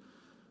nivel.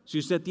 Si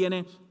usted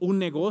tiene un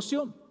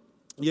negocio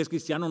y es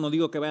cristiano, no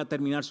digo que vaya a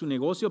terminar su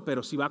negocio,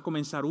 pero si va a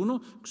comenzar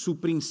uno, su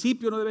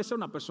principio no debe ser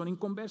una persona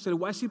inconversa. Le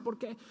voy a decir por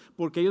qué.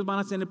 Porque ellos van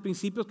a tener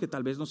principios que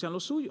tal vez no sean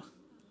los suyos.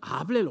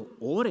 Háblelo,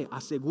 ore,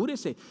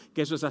 asegúrese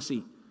que eso es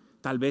así.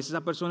 Tal vez esa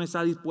persona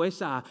está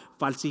dispuesta a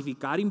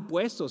falsificar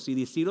impuestos y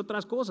decir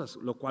otras cosas,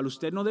 lo cual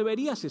usted no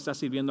debería si está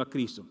sirviendo a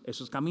Cristo.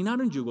 Eso es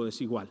caminar en yugo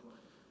desigual.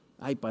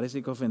 Ay,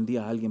 parece que ofendí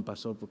a alguien,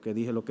 pastor, porque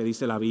dije lo que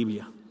dice la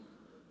Biblia.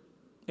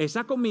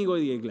 ¿Está conmigo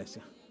hoy día,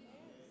 iglesia?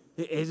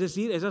 Es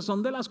decir, esas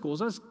son de las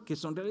cosas que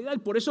son realidad. Y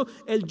por eso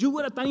el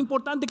yugo era tan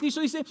importante. Cristo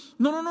dice,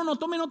 no,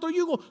 tomen otro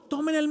yugo,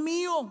 tomen el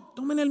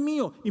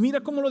mío. Y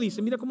mira cómo lo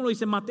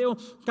dice Mateo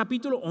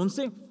capítulo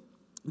 11.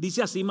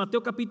 Dice así,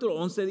 Mateo capítulo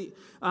 11,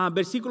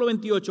 versículo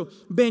 28.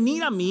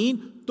 Venid a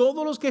mí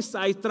todos los que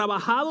estáis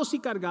trabajados y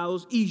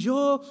cargados, y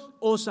yo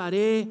os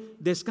haré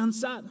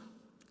descansar.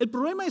 El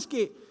problema es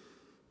que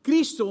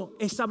Cristo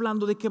está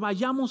hablando de que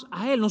vayamos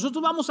a Él.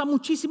 Nosotros vamos a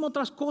muchísimas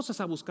otras cosas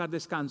a buscar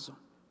descanso,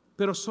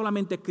 pero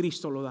solamente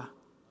Cristo lo da.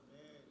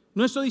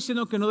 No estoy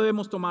diciendo que no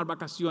debemos tomar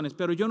vacaciones,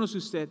 pero yo no sé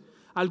usted.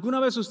 ¿Alguna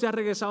vez usted ha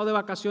regresado de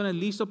vacaciones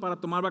listo para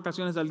tomar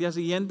vacaciones al día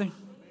siguiente?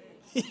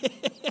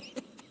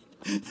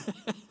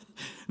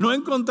 No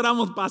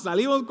encontramos paz,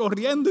 salimos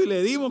corriendo y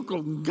le dimos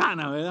con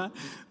ganas, ¿verdad?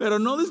 Pero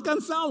no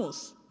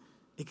descansamos.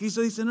 Y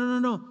Cristo dice,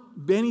 no,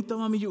 ven y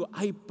toma mi yugo,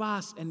 hay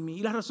paz en mí.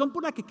 Y la razón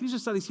por la que Cristo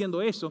está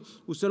diciendo eso,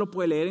 usted lo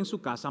puede leer en su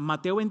casa,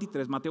 Mateo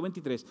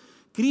 23.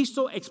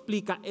 Cristo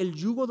explica el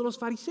yugo de los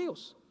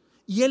fariseos.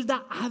 Y Él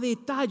da a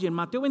detalle en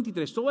Mateo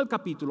 23, todo el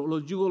capítulo,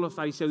 los yugos de los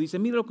fariseos. Dice,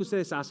 mire lo que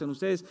ustedes hacen,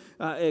 ustedes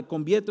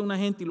convierten a una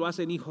gente y lo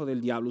hacen hijo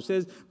del diablo.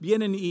 Ustedes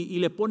vienen y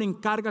le ponen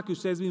carga que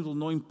ustedes mismos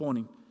no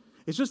imponen.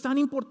 Eso es tan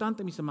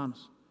importante, mis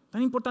hermanos,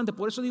 tan importante.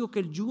 Por eso digo que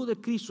el yugo de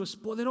Cristo es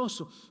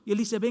poderoso. Y Él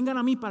dice, vengan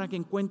a mí para que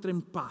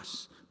encuentren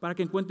paz.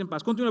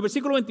 Continúa,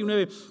 versículo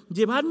 29.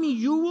 Llevad mi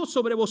yugo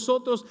sobre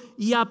vosotros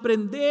y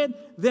aprended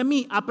de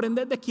mí.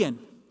 ¿Aprended de quién?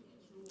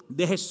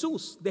 De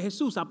Jesús,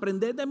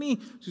 aprended de mí.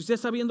 Si usted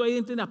está viendo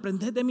ahí,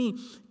 aprended de mí,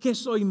 que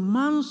soy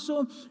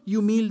manso y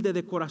humilde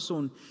de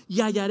corazón, y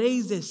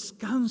hallaréis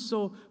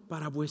descanso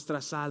para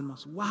vuestras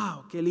almas.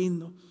 Wow, qué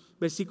lindo.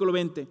 Versículo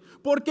 20.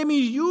 Porque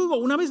mi yugo,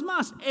 una vez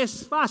más,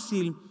 es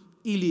fácil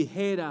y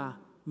ligera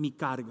mi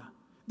carga.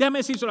 Déjame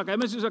decírselo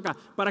acá,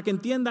 para que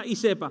entienda y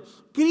sepa.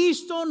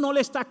 Cristo no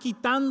le está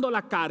quitando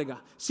la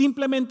carga,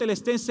 simplemente le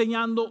está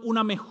enseñando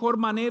una mejor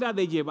manera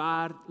de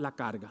llevar la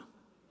carga.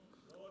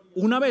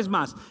 Una vez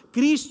más,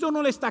 Cristo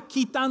no le está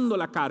quitando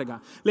la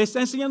carga, le está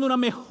enseñando una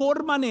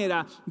mejor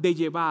manera de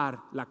llevar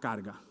la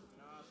carga.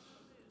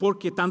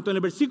 Porque tanto en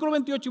el versículo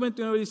 28 y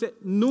 29 dice,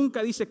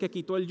 nunca dice que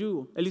quitó el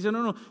yugo. Él dice,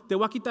 no, te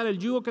voy a quitar el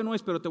yugo que no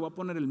es, pero te voy a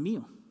poner el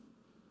mío.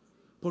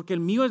 Porque el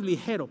mío es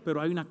ligero,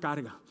 pero hay una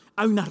carga,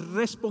 hay una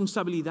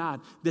responsabilidad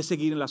de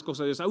seguir en las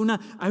cosas de Dios.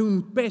 Hay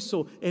un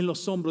peso en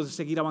los hombros de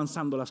seguir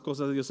avanzando las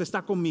cosas de Dios.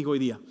 Está conmigo hoy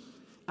día.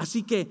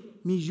 Así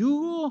que mi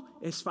yugo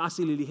es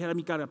fácil y ligera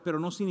mi carga, pero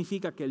no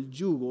significa que el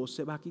yugo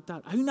se va a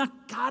quitar. Hay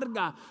una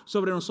carga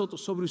sobre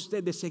nosotros, sobre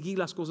usted, de seguir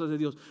las cosas de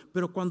Dios.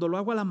 Pero cuando lo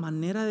hago a la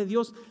manera de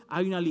Dios,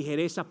 hay una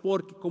ligereza,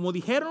 porque como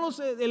dijeron los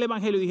del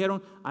Evangelio,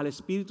 dijeron al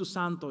Espíritu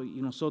Santo,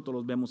 y nosotros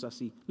los vemos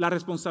así. La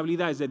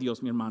responsabilidad es de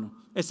Dios, mi hermano.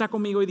 ¿Está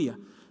conmigo hoy día?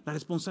 La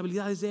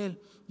responsabilidad es de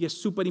Él, y es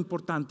súper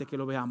importante que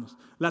lo veamos.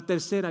 La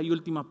tercera y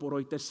última por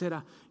hoy,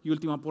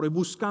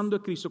 buscando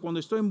a Cristo. Cuando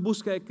estoy en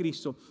busca de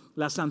Cristo,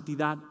 la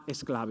santidad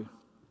es clave.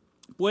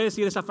 Puedes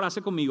decir esa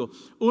frase conmigo.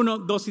 1,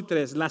 2 y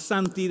 3. La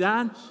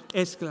santidad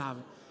es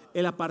clave.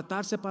 El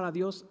apartarse para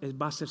Dios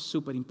va a ser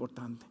súper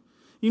importante.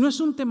 Y no es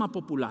un tema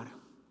popular.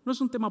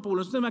 Es un tema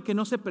que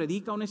no se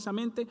predica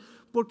honestamente,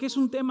 porque es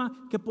un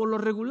tema que por lo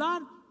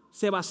regular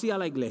se vacía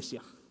la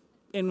iglesia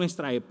en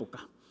nuestra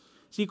época.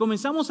 Si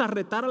comenzamos a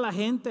retar a la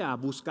gente a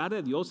buscar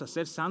de Dios, a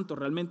ser santos,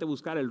 realmente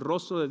buscar el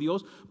rostro de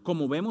Dios,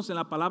 como vemos en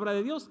la palabra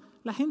de Dios,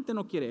 la gente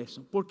no quiere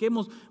eso, porque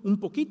hemos un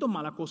poquito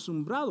mal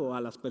acostumbrado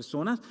a las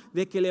personas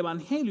de que el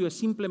evangelio es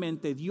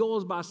simplemente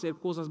Dios va a hacer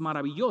cosas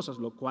maravillosas,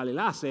 lo cual Él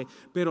hace,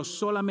 pero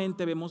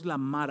solamente vemos la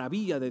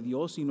maravilla de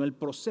Dios y no el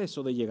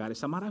proceso de llegar a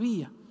esa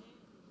maravilla.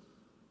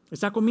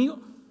 ¿Está conmigo?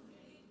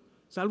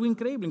 Es algo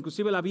increíble,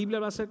 inclusive la Biblia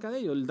habla acerca de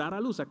ello, el dar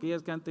a luz,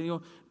 aquellas que han tenido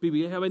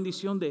privilegio y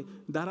bendición de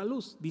dar a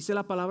luz. Dice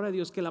la palabra de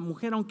Dios que la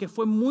mujer, aunque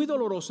fue muy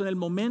doloroso en el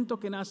momento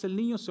que nace el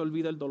niño, se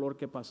olvida el dolor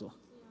que pasó.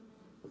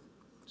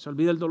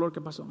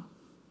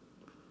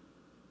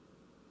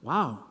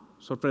 Wow,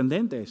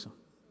 sorprendente eso.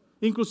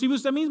 Inclusive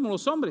usted mismo,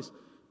 los hombres,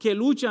 que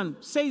luchan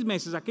 6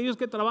 meses, aquellos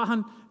que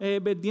trabajan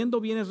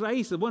vendiendo bienes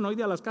raíces. Bueno, hoy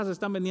día las casas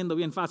están vendiendo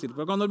bien fácil,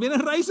 pero cuando el bienes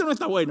raíces no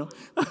está bueno.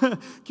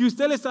 Que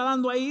usted le está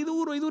dando ahí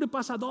duro y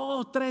pasa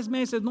 2, 3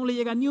 meses, no le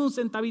llega ni un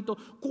centavito,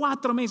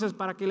 4 meses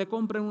para que le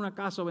compren una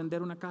casa o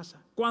vender una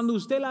casa. Cuando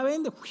usted la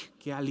vende,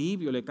 qué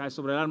alivio le cae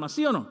sobre el alma,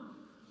 ¿sí o no?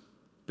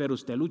 Pero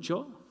usted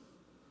luchó.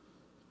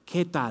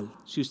 ¿Qué tal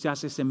si usted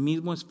hace ese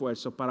mismo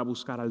esfuerzo para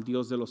buscar al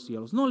Dios de los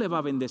cielos? No le va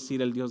a bendecir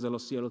el Dios de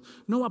los cielos,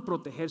 no va a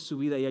proteger su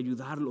vida y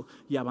ayudarlo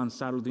y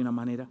avanzarlo de una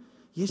manera.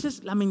 Y esa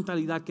es la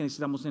mentalidad que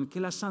necesitamos tener,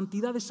 que la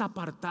santidad es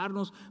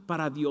apartarnos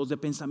para Dios de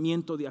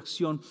pensamiento, de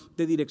acción,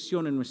 de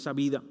dirección en nuestra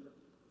vida.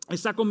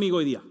 Está conmigo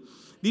hoy día.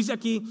 Dice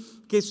aquí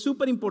que es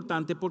súper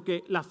importante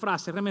porque la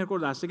frase, déjame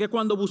recordarse, que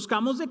cuando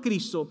buscamos de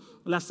Cristo,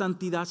 la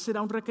santidad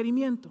será un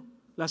requerimiento.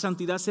 La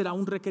santidad será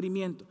un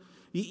requerimiento.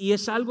 Y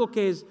es algo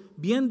que es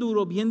bien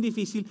duro, bien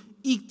difícil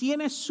y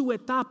tiene su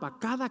etapa.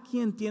 Cada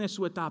quien tiene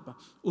su etapa.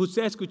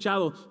 Usted ha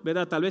escuchado,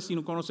 ¿verdad? Tal vez si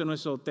no conoce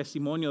nuestro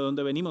testimonio de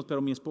donde venimos,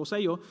 pero mi esposa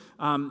y yo,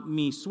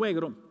 mi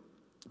suegro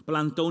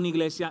plantó una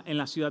iglesia en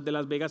la ciudad de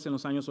Las Vegas en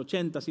los años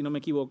 80, si no me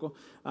equivoco,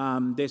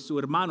 de su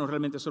hermano.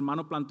 Realmente su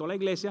hermano plantó la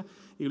iglesia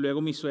y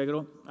luego mi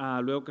suegro,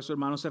 luego que su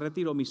hermano se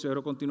retiró, mi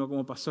suegro continuó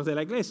como pastor de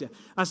la iglesia.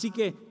 Así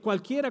que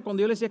cualquiera,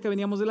 cuando yo les decía que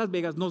veníamos de Las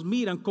Vegas, nos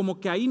miran como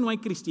que ahí no hay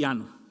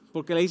cristiano.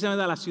 Porque le dicen,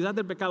 ¿verdad? La ciudad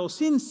del pecado,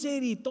 sin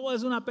ser y todo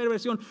es una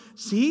perversión.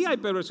 Sí, hay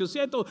perversión,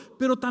 cierto,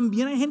 pero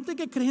también hay gente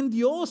que cree en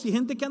Dios y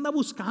gente que anda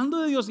buscando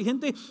de Dios y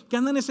gente que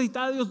anda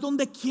necesitada de Dios.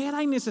 Donde quiera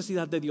hay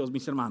necesidad de Dios,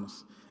 mis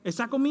hermanos.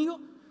 ¿Está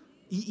conmigo?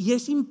 Y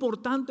es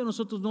importante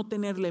nosotros no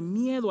tenerle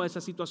miedo a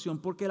esa situación,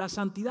 porque la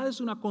santidad es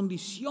una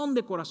condición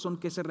de corazón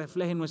que se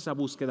refleja en nuestra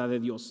búsqueda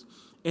de Dios,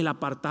 el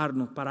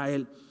apartarnos para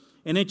Él.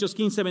 En Hechos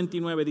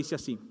 15:29 dice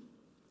así.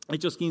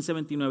 Hechos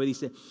 15:29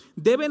 dice,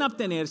 deben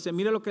abstenerse,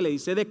 mira lo que le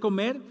dice, de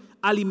comer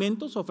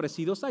alimentos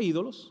ofrecidos a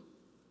ídolos,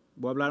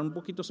 voy a hablar un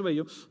poquito sobre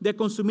ello, de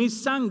consumir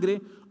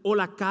sangre o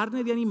la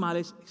carne de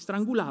animales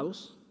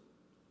estrangulados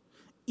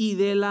y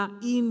de la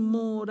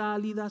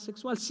inmoralidad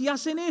sexual. Si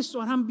hacen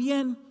eso, harán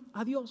bien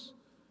a Dios.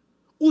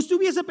 Usted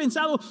hubiese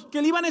pensado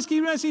que le iban a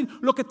escribir a decir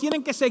lo que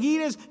tienen que seguir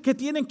es que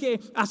tienen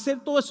que hacer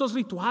todos esos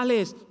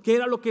rituales, que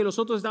era lo que los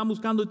otros estaban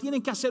buscando.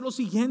 Tienen que hacer lo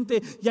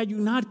siguiente y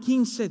ayunar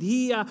 15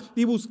 días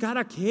y buscar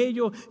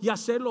aquello y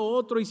hacer lo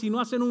otro. Y si no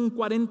hacen un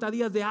 40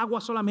 días de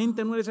agua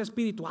solamente no eres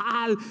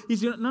espiritual. Y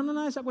si no,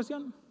 nada de esa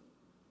cuestión.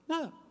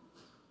 Nada.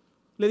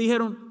 Le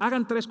dijeron,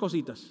 hagan 3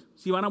 cositas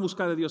si van a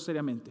buscar a Dios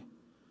seriamente.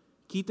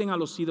 Quiten a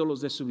los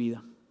ídolos de su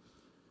vida.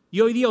 Y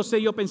hoy día usted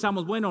y yo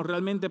pensamos, bueno,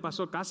 realmente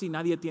pasó, casi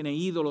nadie tiene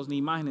ídolos ni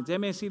imágenes.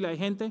 Déjeme decirle, hay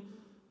gente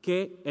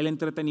que el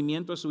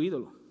entretenimiento es su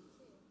ídolo.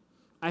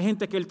 Hay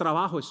gente que el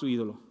trabajo es su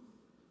ídolo.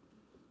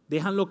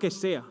 Dejan lo que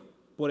sea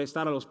por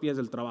estar a los pies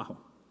del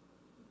trabajo.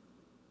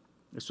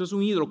 Eso es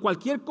un ídolo.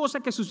 Cualquier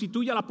cosa que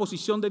sustituya la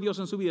posición de Dios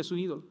en su vida es un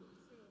ídolo.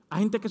 Hay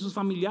gente que sus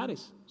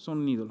familiares son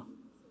un ídolo.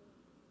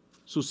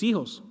 Sus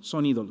hijos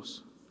son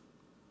ídolos.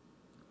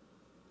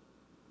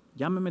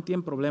 Ya me metí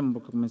en problemas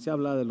porque comencé a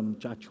hablar de los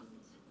muchachos.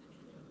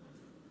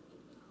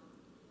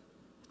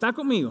 ¿Está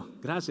conmigo?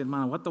 Gracias,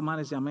 hermano. Voy a tomar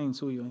ese amén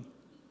suyo ahí.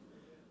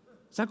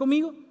 ¿Está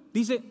conmigo?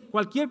 Dice,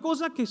 cualquier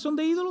cosa que son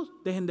de ídolos,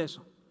 dejen de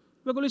eso.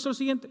 Luego le hizo lo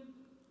siguiente,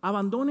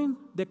 abandonen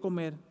de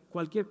comer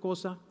cualquier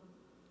cosa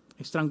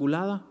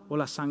estrangulada o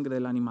la sangre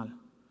del animal.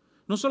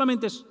 No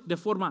solamente es de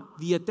forma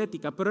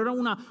dietética, pero era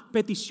una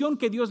petición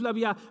que Dios le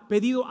había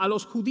pedido a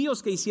los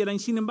judíos que hicieran. Y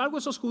sin embargo,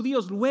 esos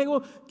judíos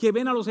luego que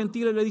ven a los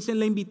gentiles le dicen,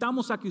 le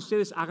invitamos a que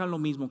ustedes hagan lo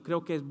mismo.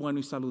 Creo que es bueno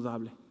y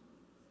saludable.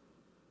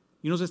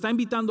 Y nos está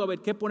invitando a ver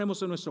qué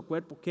ponemos en nuestro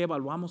cuerpo, qué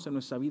evaluamos en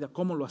nuestra vida,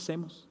 cómo lo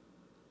hacemos.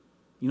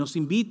 Y nos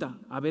invita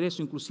a ver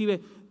eso. Inclusive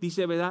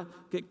dice, ¿verdad?,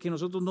 que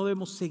nosotros no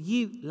debemos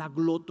seguir la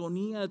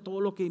glotonía de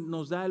todo lo que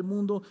nos da el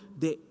mundo,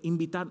 de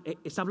invitar.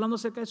 Está hablando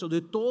acerca de eso, de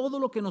todo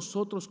lo que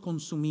nosotros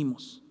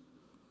consumimos.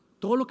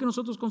 Todo lo que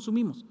nosotros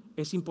consumimos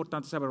es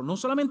importante saberlo. No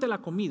solamente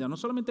la comida, no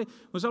está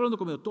hablando de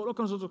comida, todo lo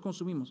que nosotros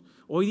consumimos.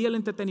 Hoy día el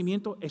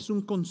entretenimiento es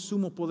un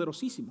consumo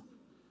poderosísimo.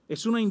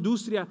 Es una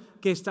industria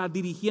que está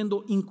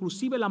dirigiendo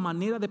inclusive la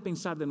manera de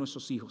pensar de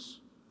nuestros hijos.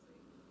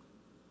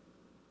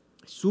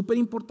 Es súper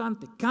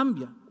importante,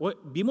 cambia. Hoy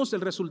vimos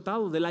el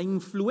resultado de la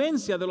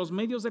influencia de los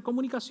medios de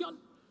comunicación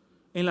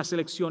en las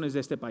elecciones de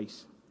este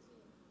país.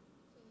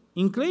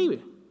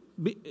 Increíble.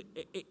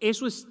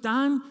 Eso es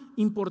tan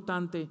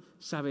importante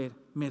saber.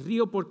 Me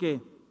río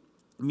porque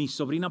mi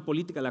sobrina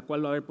política, la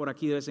cual va a ver por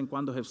aquí de vez en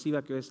cuando,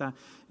 Jefsiba, que hoy está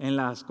en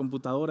las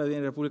computadoras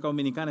de República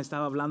Dominicana,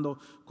 estaba hablando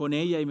con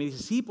ella y me dice,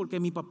 sí, porque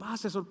mi papá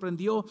se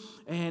sorprendió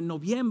en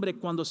noviembre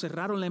cuando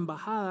cerraron la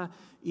embajada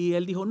y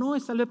él dijo, no,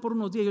 es tal vez por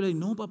unos días. Yo le dije,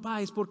 no,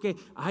 papá, es porque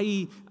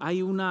hay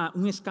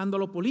un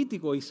escándalo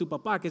político. Y su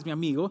papá, que es mi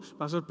amigo,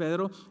 Pastor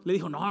Pedro, le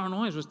dijo,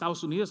 no, eso es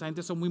Estados Unidos, esa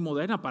gente son muy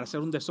moderna para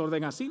hacer un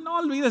desorden así. No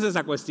olvides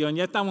esa cuestión,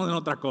 ya estamos en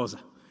otra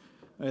cosa,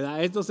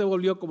 ¿verdad? Esto se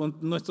volvió como en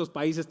nuestros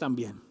países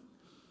también.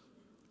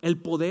 El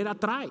poder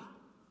atrae.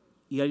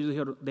 Y ellos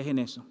dijeron, dejen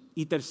eso.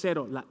 Y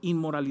tercero, la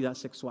inmoralidad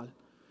sexual.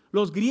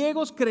 Los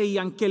griegos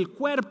creían que el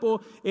cuerpo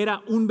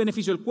era un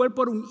beneficio, el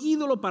cuerpo era un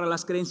ídolo para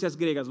las creencias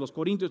griegas, los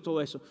corintios, todo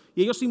eso.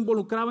 Y ellos se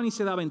involucraban y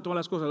se daban en todas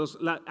las cosas.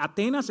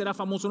 Atenas era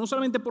famoso no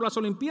solamente por las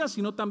Olimpiadas,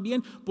 sino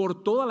también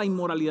por toda la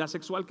inmoralidad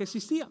sexual que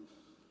existía.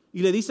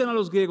 Y le dicen a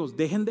los griegos,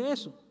 dejen de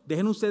eso,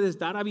 dejen ustedes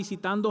estar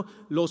visitando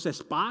los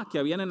spa que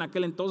habían en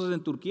aquel entonces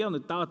en Turquía, donde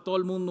estaba todo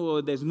el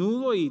mundo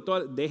desnudo y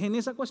todo, dejen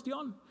esa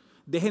cuestión.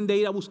 Dejen de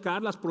ir a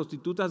buscar las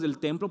prostitutas del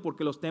templo,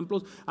 porque los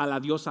templos a la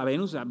diosa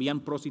Venus habían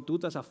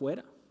prostitutas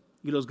afuera.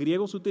 Y los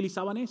griegos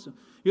utilizaban eso.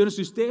 Y ahora,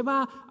 si usted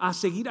va a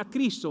seguir a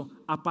Cristo,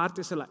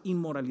 apártese la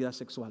inmoralidad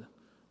sexual.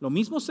 Lo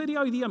mismo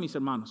sería hoy día, mis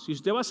hermanos. Si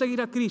usted va a seguir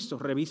a Cristo,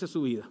 revise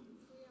su vida.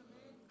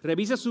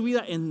 Revise su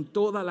vida en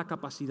toda la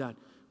capacidad.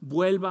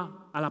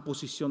 Vuelva a la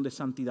posición de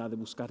santidad, de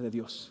buscar de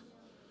Dios.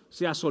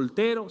 Sea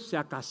soltero,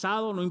 sea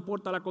casado, no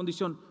importa la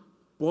condición.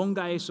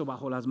 Ponga eso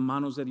bajo las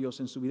manos de Dios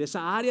en su vida.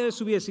 Esa área de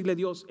su vida, decirle a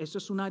Dios, esto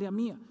es un área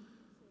mía.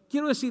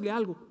 Quiero decirle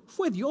algo.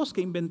 Fue Dios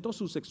que inventó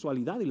su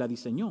sexualidad y la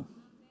diseñó.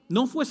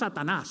 No fue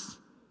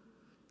Satanás.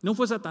 No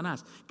fue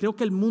Satanás. Creo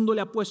que el mundo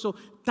le ha puesto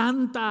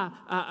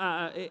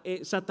tanta...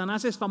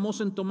 Satanás es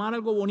famoso en tomar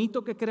algo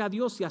bonito que crea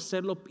Dios y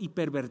hacerlo y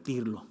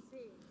pervertirlo.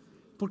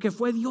 Porque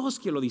fue Dios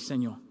quien lo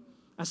diseñó.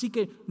 Así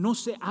que no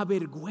se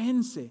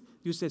avergüence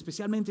de usted,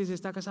 especialmente si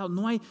está casado.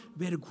 No hay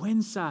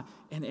vergüenza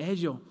en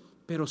ello,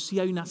 pero sí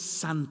hay una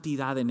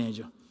santidad en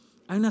ello.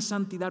 Hay una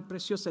santidad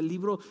preciosa. El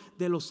libro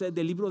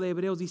del libro de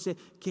Hebreos dice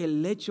que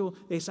el lecho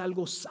es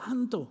algo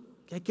santo,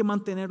 que hay que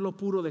mantenerlo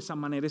puro de esa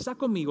manera. ¿Está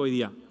conmigo hoy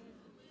día?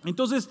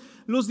 Entonces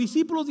los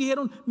discípulos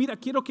dijeron, mira,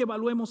 quiero que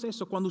evaluemos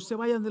eso. Cuando usted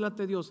vaya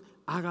delante de Dios,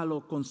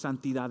 hágalo con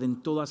santidad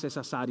en todas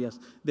esas áreas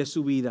de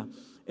su vida.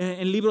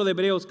 En el libro de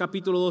Hebreos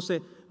capítulo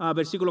 12,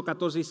 versículo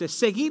 14 dice,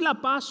 seguid la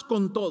paz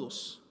con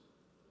todos.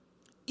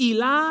 Y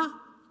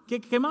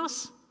 ¿qué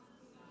más?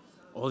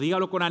 O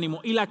dígalo con ánimo.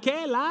 ¿Y la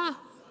qué? La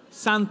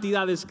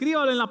santidad.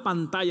 Escríbalo en la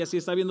pantalla si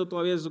está viendo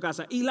todavía desde su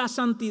casa. Y la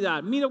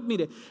santidad,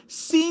 mire,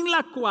 sin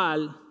la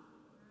cual...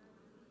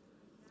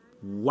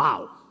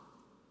 Wow.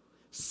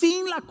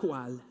 Sin la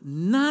cual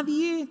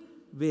nadie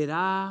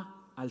verá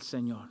al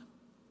Señor.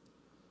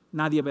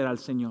 Nadie verá al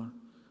Señor.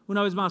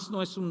 Una vez más,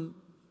 no es un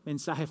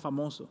mensaje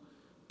famoso,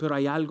 pero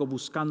hay algo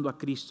buscando a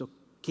Cristo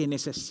que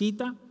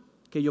necesita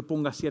que yo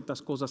ponga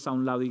ciertas cosas a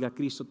un lado y diga,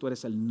 Cristo, tú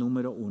eres el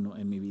número 1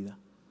 en mi vida.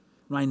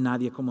 No hay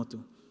nadie como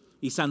tú.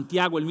 Y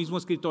Santiago, el mismo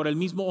escritor, el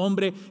mismo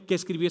hombre que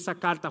escribió esa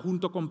carta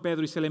junto con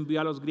Pedro y se la envió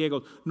a los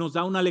griegos, nos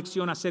da una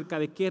lección acerca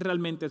de qué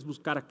realmente es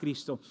buscar a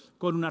Cristo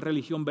con una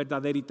religión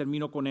verdadera. Y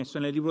termino con eso.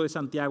 En el libro de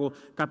Santiago,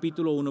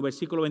 capítulo 1,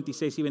 versículo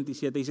 26 y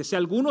 27, dice, si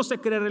alguno se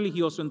cree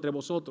religioso entre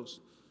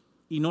vosotros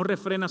y no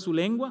refrena su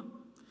lengua,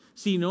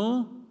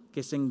 sino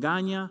que se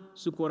engaña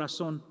su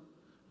corazón,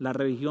 la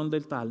religión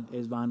del tal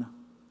es vana.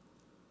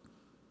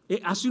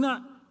 Hace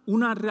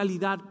una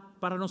realidad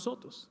para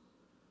nosotros.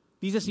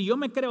 Dice, si yo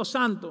me creo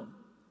santo,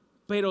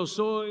 pero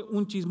soy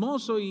un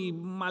chismoso y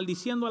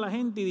maldiciendo a la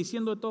gente y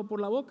diciendo de todo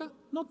por la boca,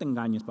 no te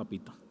engañes,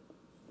 papito.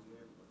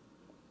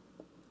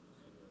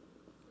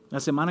 La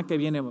semana que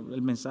viene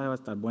el mensaje va a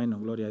estar bueno,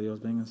 gloria a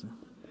Dios, vénganse.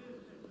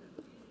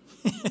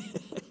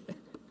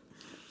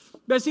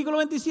 Versículo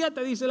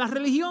 27 dice, la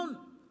religión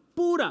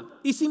pura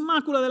y sin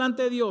mácula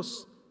delante de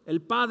Dios, el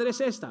Padre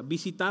es esta,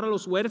 visitar a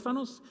los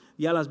huérfanos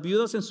y a las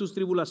viudas en sus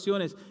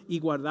tribulaciones y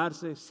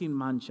guardarse sin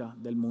mancha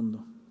del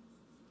mundo.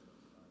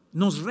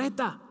 Nos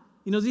reta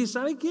y nos dice,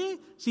 ¿sabe qué?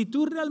 Si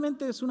tú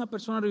realmente eres una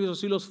persona religiosa,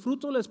 si los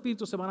frutos del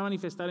Espíritu se van a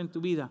manifestar en tu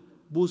vida,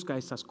 busca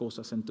esas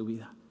cosas en tu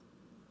vida.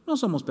 No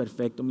somos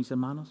perfectos, mis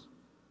hermanos.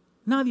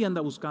 Nadie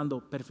anda buscando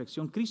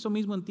perfección. Cristo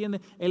mismo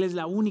entiende, Él es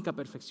la única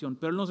perfección,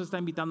 pero Él nos está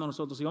invitando a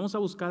nosotros. Si vamos a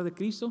buscar de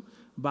Cristo,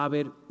 va a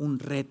haber un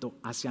reto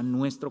hacia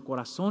nuestro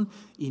corazón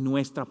y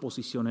nuestra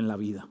posición en la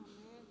vida.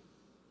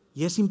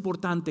 Y es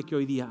importante que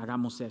hoy día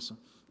hagamos eso.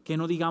 Que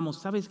no digamos,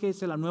 ¿sabes qué?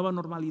 Es la nueva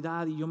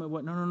normalidad y yo me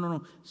voy.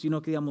 No.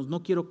 Sino que digamos,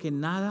 no quiero que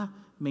nada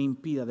me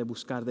impida de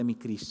buscar de mi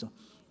Cristo.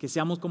 Que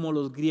seamos como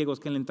los griegos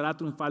que en la entrada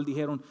triunfal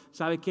dijeron,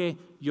 ¿sabe qué?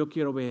 Yo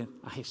quiero ver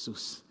a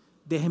Jesús.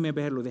 Déjeme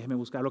verlo, déjeme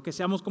buscarlo. Que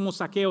seamos como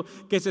Zaqueo,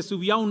 que se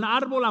subió a un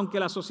árbol, aunque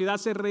la sociedad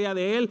se reía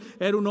de él.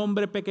 Era un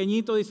hombre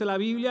pequeñito, dice la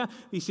Biblia.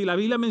 Y si la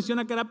Biblia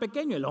menciona que era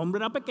pequeño, el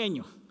hombre era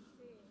pequeño.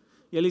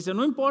 Y él dice,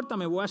 no importa,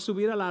 me voy a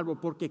subir al árbol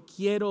porque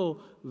quiero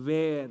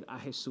ver a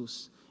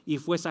Jesús. Y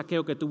fue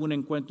Zaqueo que tuvo un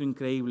encuentro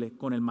increíble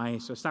con el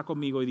maestro. Está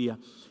conmigo hoy día.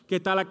 ¿Qué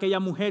tal aquella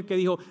mujer que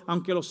dijo,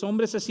 aunque los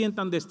hombres se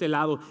sientan de este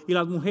lado y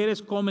las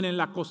mujeres comen en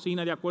la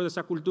cocina de acuerdo a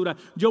esa cultura,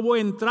 yo voy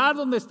a entrar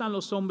donde están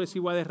los hombres y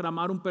voy a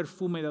derramar un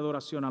perfume de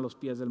adoración a los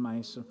pies del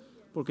maestro,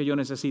 porque yo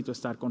necesito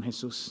estar con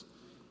Jesús?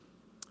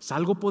 Es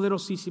algo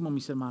poderosísimo,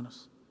 mis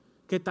hermanos.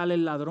 ¿Qué tal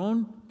el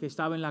ladrón que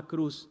estaba en la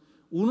cruz?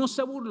 Uno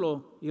se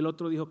burló y el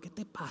otro dijo, ¿qué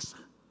te pasa?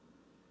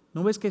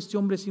 ¿No ves que este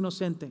hombre es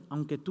inocente?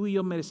 Aunque tú y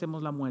yo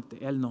merecemos la muerte,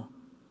 él no.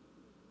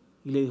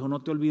 Y le dijo,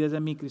 no te olvides de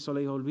mí. Cristo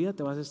le dijo,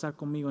 olvídate, vas a estar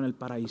conmigo en el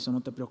paraíso,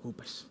 no te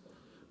preocupes.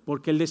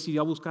 Porque él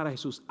decidió buscar a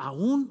Jesús,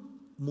 aún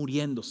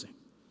muriéndose.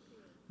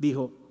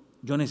 Dijo,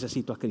 yo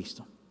necesito a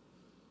Cristo.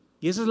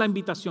 Y esa es la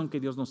invitación que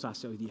Dios nos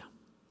hace hoy día.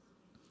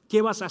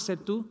 ¿Qué vas a hacer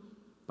tú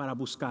para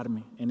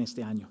buscarme en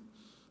este año?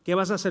 ¿Qué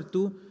vas a hacer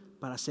tú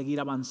para seguir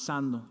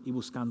avanzando y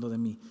buscando de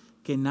mí?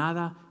 Que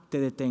nada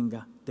te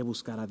detenga de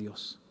buscar a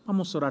Dios.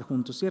 Vamos a orar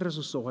juntos. Cierre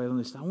sus ojos ahí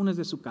donde está. Uno es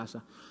de su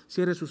casa.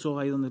 Cierre sus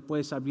ojos ahí donde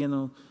puede estar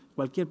viendo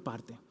cualquier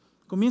parte.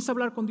 Comienza a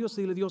hablar con Dios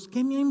y dile: Dios,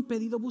 ¿qué me ha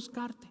impedido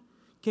buscarte?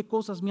 ¿Qué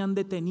cosas me han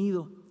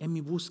detenido en mi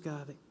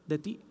búsqueda de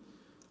ti?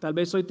 Tal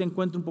vez hoy te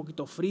encuentres un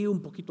poquito frío,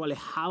 un poquito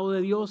alejado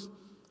de Dios.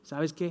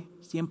 ¿Sabes qué?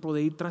 Tiempo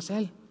de ir tras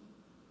Él.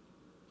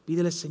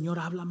 Pídele: Señor,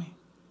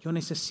 háblame. Yo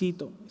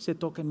necesito ese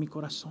toque en mi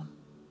corazón.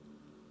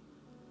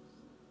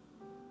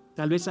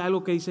 Tal vez hay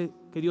algo que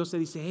Dios te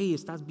dice: hey,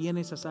 estás bien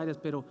en esas áreas,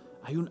 pero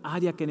hay un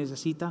área que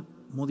necesita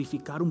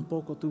modificar un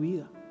poco tu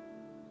vida.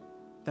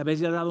 Tal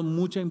vez le has dado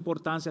mucha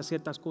importancia a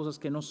ciertas cosas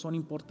que no son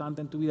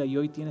importantes en tu vida y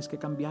hoy tienes que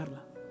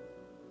cambiarla.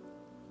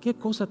 ¿Qué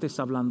cosa te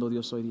está hablando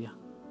Dios hoy día?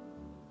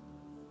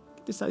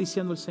 ¿Qué te está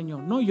diciendo el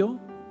Señor? No yo,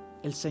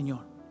 el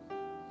Señor.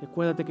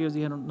 Recuérdate que ellos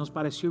dijeron: nos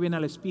pareció bien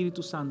al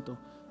Espíritu Santo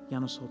y a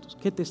nosotros.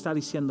 ¿Qué te está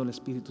diciendo el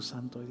Espíritu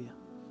Santo hoy día?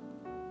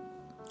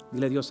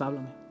 Dile: Dios,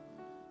 háblame.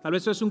 Tal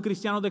vez tú eres un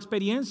cristiano de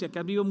experiencia que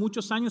has vivido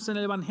muchos años en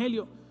el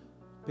Evangelio,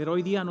 pero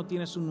hoy día no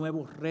tienes un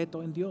nuevo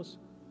reto en Dios.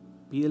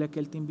 Pídele que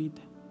Él te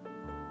invite.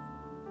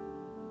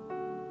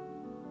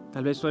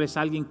 Tal vez tú eres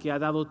alguien que ha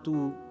dado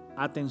tu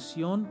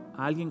atención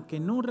a alguien que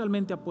no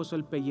realmente ha puesto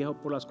el pellejo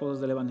por las cosas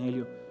del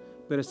Evangelio,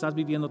 pero estás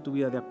viviendo tu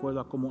vida de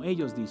acuerdo a como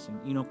ellos dicen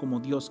y no como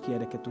Dios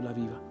quiere que tú la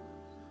vivas.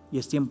 Y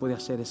es tiempo de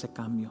hacer ese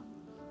cambio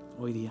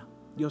hoy día.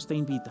 Dios te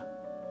invita.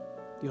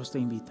 Dios te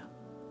invita.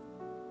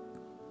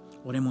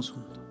 Oremos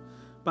juntos.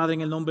 Padre,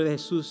 en el nombre de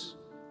Jesús,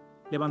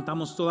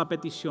 levantamos toda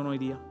petición hoy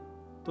día,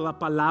 toda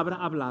palabra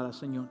hablada,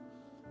 Señor,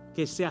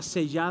 que sea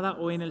sellada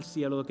hoy en el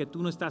cielo, de que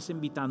tú nos estás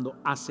invitando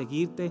a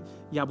seguirte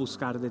y a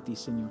buscar de ti,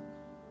 Señor.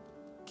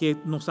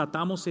 Que nos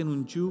atamos en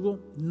un yugo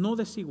no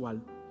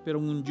desigual, pero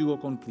en un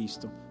yugo con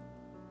Cristo.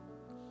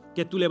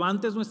 Que tú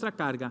levantes nuestra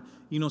carga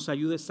y nos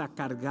ayudes a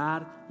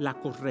cargar la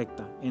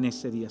correcta en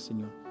ese día,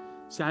 Señor.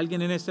 Si hay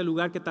alguien en este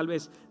lugar que tal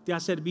vez te ha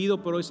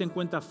servido, pero hoy se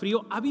encuentra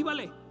frío,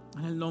 avívale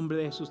en el nombre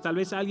de Jesús. Tal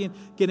vez alguien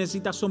que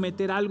necesita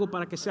someter algo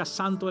para que sea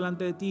santo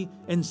delante de ti,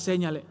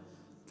 enséñale.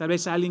 Tal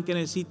vez hay alguien que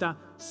necesita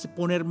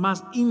poner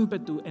más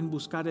ímpetu en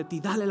buscar de ti.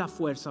 Dale la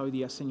fuerza hoy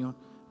día, Señor,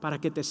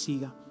 para que te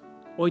siga.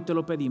 Hoy te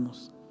lo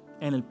pedimos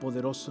en el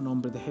poderoso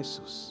nombre de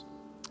Jesús.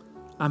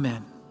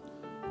 Amén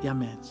y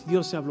amén. Si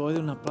Dios se habló, de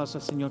un aplauso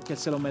al Señor, que Él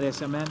se lo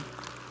merece. Amén.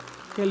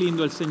 Qué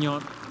lindo el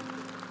Señor.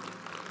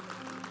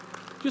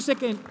 Yo sé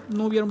que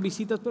no hubieron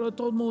visitas, pero de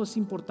todos modos es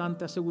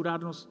importante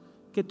asegurarnos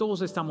que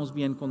todos estamos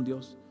bien con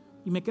Dios.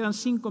 Y me quedan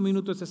 5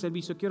 minutos de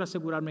servicio. Quiero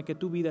asegurarme que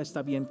tu vida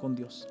está bien con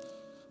Dios,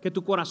 que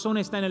tu corazón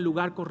está en el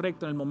lugar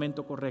correcto, en el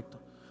momento correcto.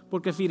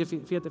 Porque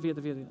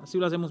fíjate, así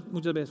lo hacemos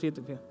muchas veces.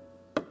 Fíjate.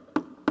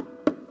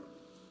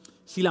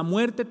 Si la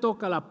muerte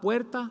toca la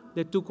puerta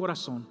de tu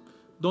corazón,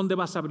 ¿dónde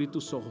vas a abrir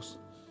tus ojos?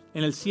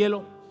 ¿En el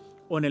cielo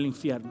o en el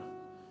infierno?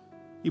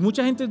 Y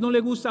mucha gente no le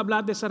gusta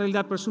hablar de esa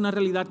realidad, pero es una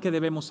realidad que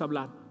debemos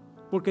hablar,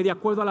 porque de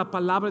acuerdo a la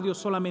palabra de Dios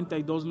solamente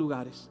hay 2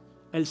 lugares: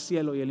 el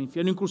cielo y el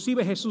infierno.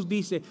 Inclusive Jesús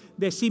dice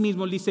de sí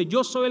mismo, Él dice: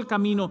 yo soy el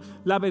camino,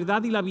 la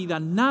verdad y la vida.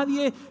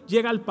 Nadie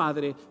llega al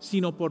Padre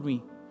sino por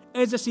mí.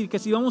 Es decir, que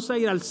si vamos a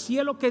ir al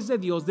cielo que es de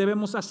Dios,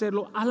 debemos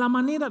hacerlo a la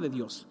manera de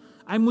Dios.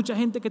 Hay mucha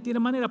gente que tiene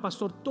manera: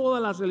 pastor,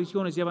 todas las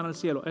religiones llevan al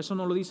cielo. Eso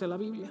no lo dice la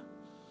Biblia.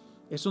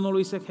 Eso no lo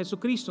dice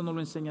Jesucristo, no lo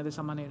enseña de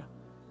esa manera.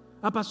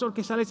 Pastor,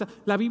 ¿qué sale esa?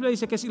 La Biblia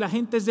dice que si la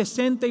gente es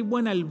decente y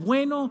buena, el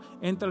bueno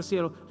entra al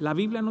cielo. La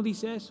Biblia no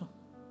dice eso.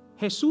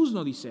 Jesús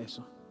no dice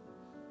eso.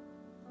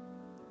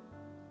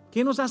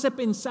 ¿Qué nos hace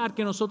pensar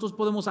que nosotros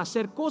podemos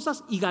hacer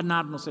cosas y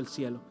ganarnos el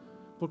cielo?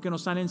 Porque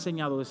nos han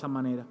enseñado de esa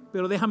manera.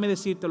 Pero déjame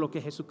decirte lo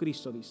que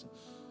Jesucristo dice.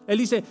 Él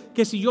dice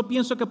que si yo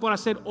pienso que por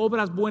hacer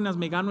obras buenas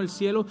me gano el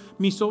cielo,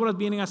 mis obras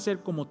vienen a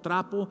ser como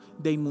trapo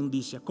de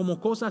inmundicia, como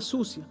cosa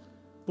sucia.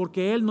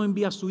 Porque Él no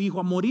envía a su Hijo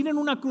a morir en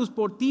una cruz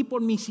por ti y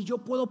por mí, si yo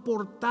puedo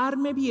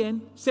portarme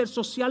bien, ser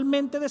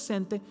socialmente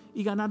decente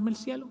y ganarme el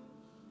cielo.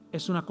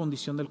 Es una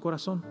condición del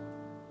corazón.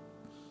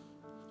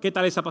 ¿Qué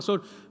tal esa,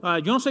 pastor?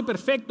 Yo no soy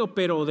perfecto,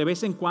 pero de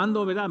vez en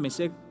cuando, ¿verdad? Me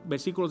sé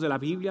versículos de la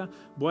Biblia,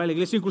 voy a la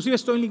iglesia. Inclusive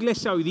estoy en la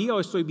iglesia hoy día o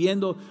estoy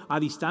viendo a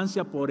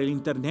distancia por el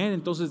internet.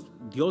 Entonces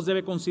Dios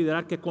debe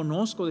considerar que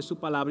conozco de su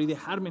palabra y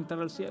dejarme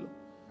entrar al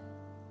cielo.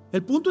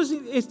 El punto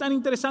es tan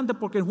interesante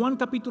porque en Juan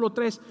capítulo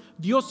 3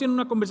 Dios tiene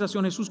una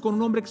conversación, Jesús, con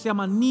un hombre que se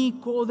llama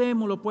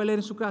Nicodemo. Lo puede leer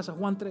en su casa,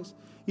 Juan 3.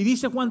 Y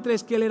dice Juan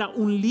 3 que él era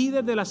un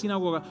líder de la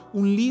sinagoga,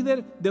 un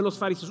líder de los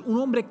fariseos, un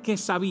hombre que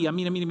sabía,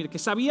 mire, que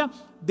sabía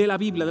de la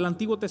Biblia, del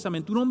Antiguo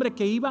Testamento, un hombre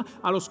que iba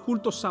a los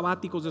cultos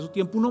sabáticos de su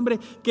tiempo, un hombre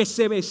que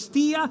se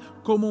vestía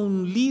como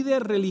un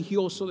líder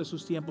religioso de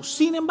sus tiempos.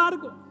 Sin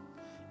embargo,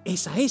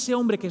 es a ese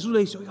hombre que Jesús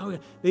le dice, oiga,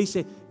 le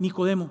dice: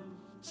 Nicodemo,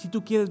 si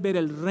tú quieres ver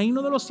el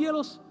reino de los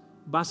cielos,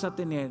 vas a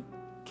tener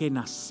que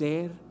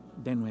nacer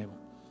de nuevo.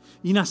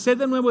 Y nacer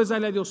de nuevo es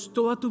darle a Dios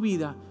toda tu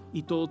vida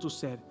y todo tu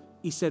ser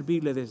y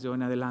servirle desde hoy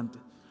en adelante.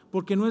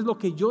 Porque no es lo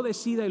que yo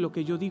decida y lo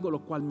que yo digo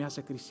lo cual me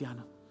hace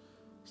cristiano.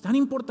 Es tan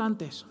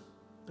importante eso,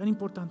 tan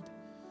importante.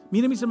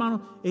 Miren, mis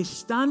hermanos,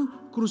 es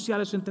tan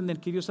crucial eso, entender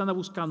que Dios anda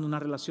buscando una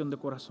relación de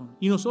corazón.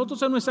 Y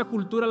nosotros en nuestra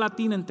cultura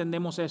latina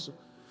entendemos eso.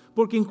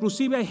 Porque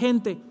inclusive hay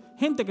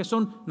gente que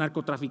son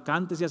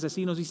narcotraficantes y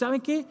asesinos. ¿Y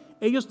saben qué?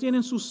 Ellos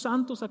tienen sus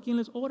santos a quien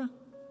les oran.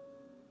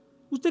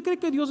 ¿Usted cree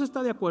que Dios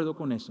está de acuerdo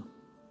con eso?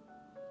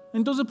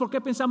 Entonces, ¿por qué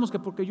pensamos que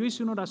porque yo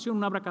hice una oración,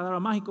 un abracadabra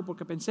mágico,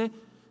 porque pensé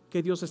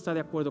que Dios está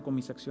de acuerdo con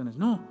mis acciones?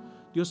 No,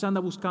 Dios anda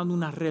buscando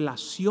una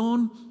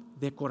relación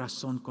de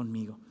corazón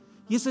conmigo.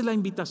 Y esa es la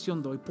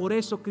invitación de hoy. Por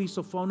eso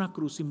Cristo fue a una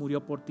cruz y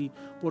murió por ti,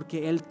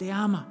 porque Él te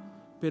ama.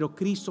 Pero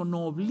Cristo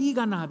no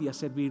obliga a nadie a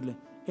servirle.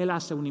 Él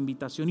hace una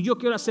invitación. Y yo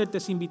quiero hacerte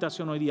esa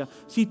invitación hoy día.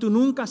 Si tú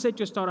nunca has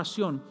hecho esta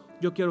oración,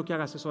 yo quiero que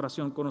hagas esa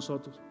oración con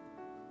nosotros.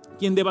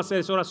 ¿Quién debe hacer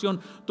esa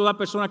oración? Toda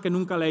persona que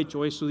nunca la ha hecho,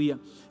 hoy es su día.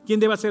 ¿Quién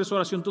debe hacer esa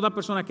oración? Toda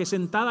persona que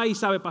sentada ahí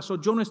sabe, pasó,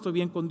 yo no estoy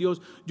bien con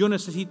Dios, yo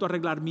necesito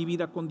arreglar mi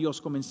vida con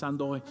Dios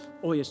comenzando hoy.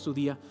 Hoy es tu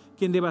día.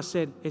 ¿Quién debe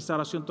hacer esta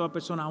oración? Toda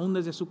persona, aún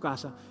desde su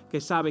casa, que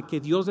sabe que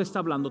Dios le está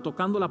hablando,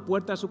 tocando la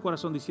puerta de su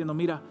corazón, diciendo,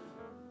 mira,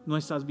 no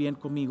estás bien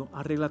conmigo,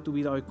 arregla tu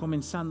vida hoy,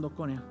 comenzando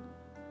con Él.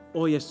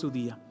 Hoy es tu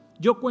día.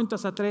 Yo cuento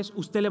hasta 3,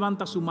 usted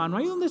levanta su mano,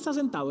 ahí donde está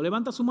sentado,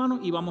 levanta su mano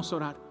y vamos a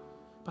orar.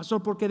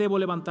 Pastor, ¿por qué debo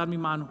levantar mi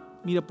mano?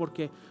 Mire por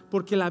qué.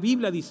 Porque la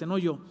Biblia dice, no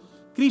yo.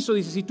 Cristo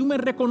dice, si tú me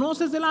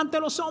reconoces delante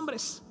de los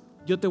hombres,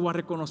 yo te voy a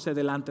reconocer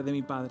delante de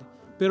mi Padre.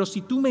 Pero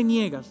si tú me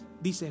niegas,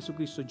 dice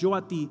Jesucristo, yo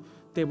a ti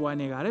te voy a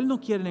negar. Él no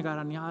quiere negar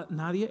a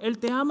nadie. Él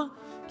te ama,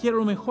 quiere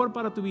lo mejor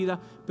para tu vida,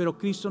 pero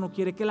Cristo no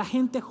quiere que la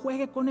gente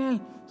juegue con Él,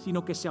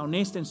 sino que sea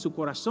honesta en su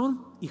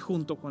corazón y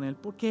junto con Él,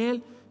 porque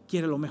Él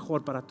quiere lo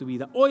mejor para tu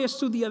vida. Hoy es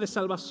tu día de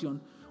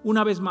salvación.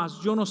 Una vez más,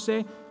 yo no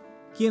sé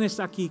quién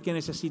está aquí que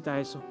necesita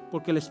eso,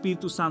 porque el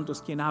Espíritu Santo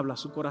es quien habla a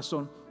su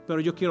corazón,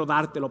 pero yo quiero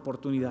darte la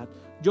oportunidad.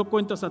 Yo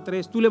cuento hasta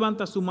 3, tú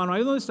levantas tu mano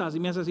ahí donde estás y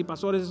me haces así,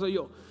 pastor, ese soy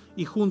yo,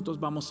 y juntos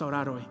vamos a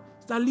orar hoy.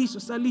 ¿Estás listo?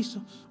 ¿Estás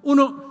listo?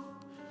 1,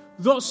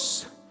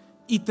 2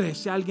 y 3.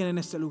 Si hay alguien en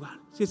este lugar,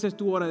 si esa es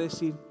tu hora de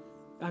decir,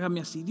 hágame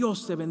así,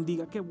 Dios te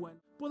bendiga, qué bueno.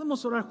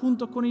 Podemos orar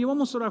juntos con ellos,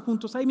 vamos a orar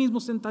juntos, ahí mismo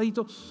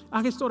sentadito,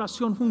 haga esta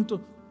oración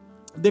juntos.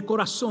 De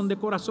corazón, de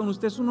corazón.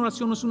 Usted es una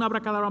oración, no es un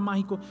abracadabra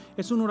mágico,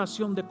 es una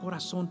oración de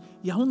corazón.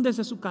 Y aún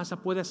desde su casa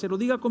puede hacerlo.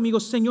 Diga conmigo,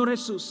 Señor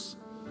Jesús,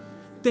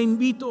 te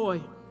invito hoy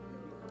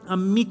a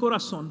mi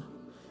corazón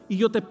y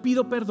yo te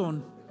pido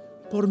perdón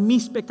por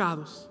mis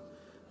pecados,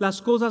 las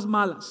cosas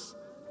malas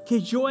que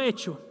yo he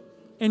hecho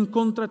en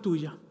contra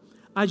tuya.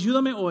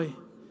 Ayúdame hoy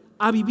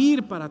a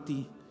vivir para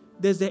ti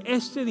desde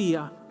este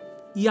día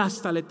y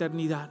hasta la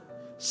eternidad.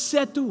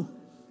 Sé tú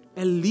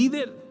el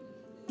líder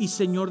y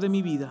Señor de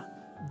mi vida.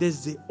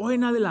 Desde hoy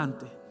en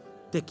adelante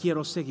te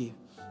quiero seguir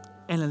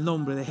en el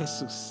nombre de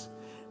Jesús.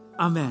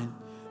 Amén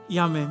y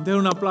amén. Den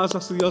un aplauso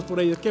a su Dios por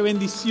ellos. Qué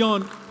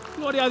bendición.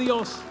 Gloria a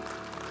Dios.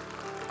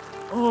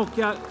 Oh,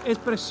 que es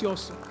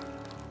precioso.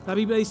 La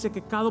Biblia dice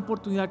que cada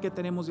oportunidad que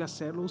tenemos de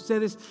hacerlo,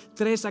 ustedes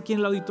 3 aquí en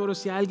el auditorio,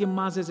 si hay alguien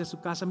más desde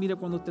su casa, mire,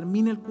 cuando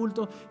termine el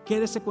culto,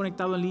 quédese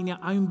conectado en línea.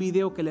 Hay un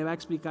video que le va a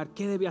explicar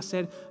qué debe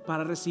hacer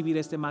para recibir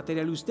este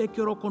material. Y usted que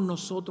oró con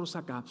nosotros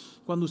acá,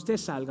 cuando usted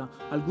salga,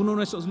 algunos de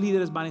nuestros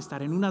líderes van a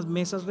estar en unas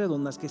mesas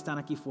redondas que están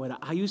aquí fuera.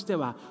 Ahí usted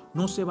va,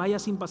 no se vaya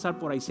sin pasar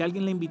por ahí. Si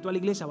alguien le invitó a la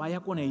iglesia, vaya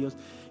con ellos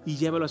y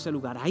llévelo a ese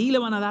lugar. Ahí le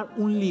van a dar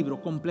un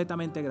libro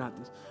completamente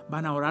gratis.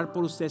 Van a orar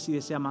por usted si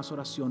desea más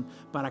oración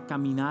para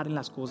caminar en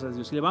las cosas de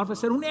Dios. Le va a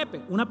ofrecer un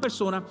EPE, una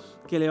persona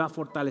que le va a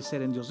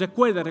fortalecer en Dios.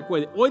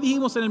 Recuerde, hoy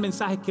dijimos en el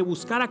mensaje que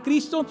buscar a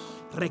Cristo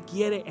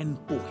requiere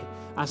empuje.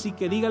 Así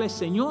que dígale,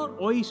 Señor,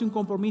 hoy hice un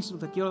compromiso,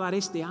 te quiero dar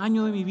este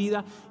año de mi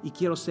vida y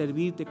quiero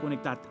servirte,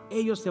 conectarte.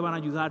 Ellos te van a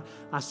ayudar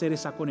a hacer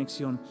esa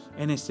conexión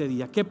en este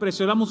día. Qué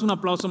precioso. Damos un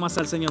aplauso más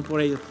al Señor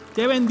por ellos.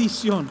 Qué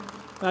bendición.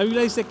 La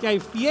Biblia dice que hay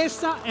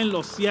fiesta en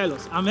los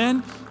cielos.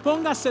 Amén.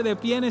 Póngase de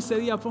pie en ese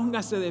día,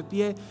 póngase de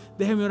pie.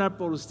 Déjeme orar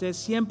por usted.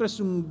 Siempre es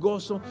un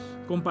gozo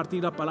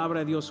compartir la palabra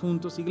de Dios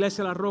juntos.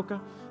 Iglesia La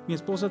Roca, mi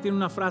esposa tiene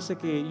una frase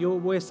que yo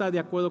voy a estar de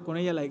acuerdo con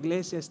ella. La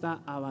iglesia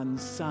está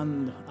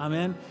avanzando.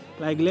 Amén.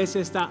 La iglesia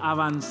está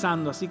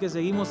avanzando. Así que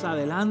seguimos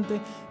adelante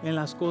en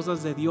las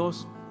cosas de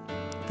Dios,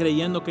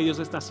 creyendo que Dios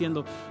está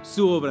haciendo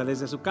su obra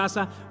desde su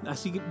casa.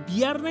 Así que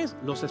viernes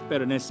los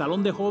espero en el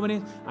salón de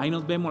jóvenes. Ahí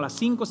nos vemos a las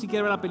 5 si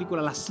quiere ver la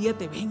película. A las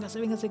 7,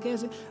 véngase,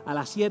 quédese. A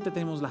las 7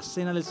 tenemos la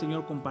cena del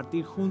Señor,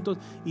 compartir juntos.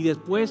 Y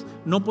después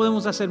no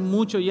podemos hacer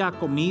mucho ya,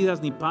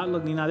 comidas, ni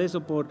palos, ni nada de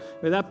eso,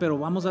 ¿verdad? Pero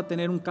vamos a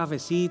tener un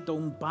cafecito,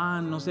 un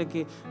pan, no sé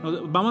qué.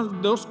 Vamos,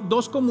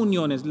 dos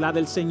comuniones. La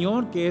del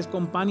Señor, que es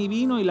con pan y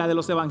vino, y la de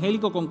los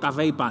evangélicos con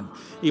café y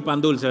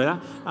pan dulce,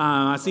 ¿verdad?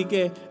 Así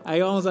que ahí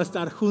vamos a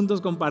estar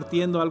juntos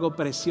compartiendo algo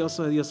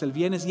precioso de Dios el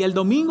viernes, y el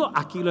domingo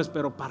aquí lo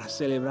espero para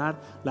celebrar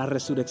la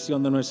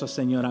resurrección de nuestro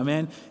Señor.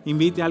 Amén.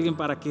 Invite a alguien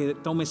para que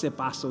tome ese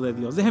paso de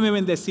Dios. Déjeme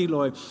bendecirlo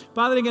hoy.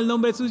 Padre, en el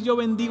nombre de Jesús, yo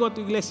bendigo a tu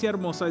iglesia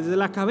hermosa desde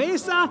la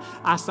cabeza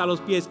hasta los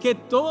pies, que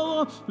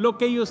todo lo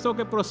que ellos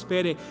toque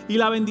prospere y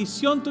la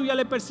bendición tuya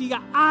le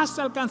persiga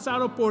hasta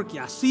alcanzarlo, porque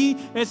así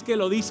es que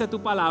lo dice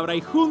tu palabra.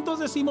 Y juntos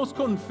decimos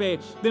con fe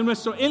de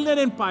nuestro Inland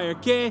Empire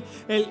que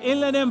el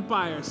Inland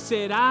Empire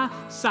será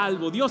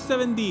salvo. Dios te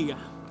bendiga.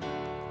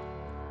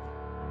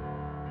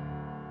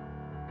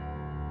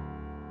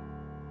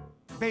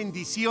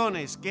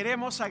 Bendiciones.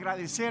 Queremos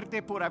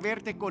agradecerte por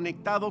haberte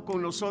conectado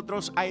con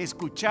nosotros a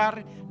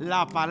escuchar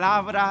la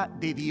palabra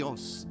de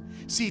Dios.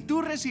 Si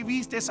tú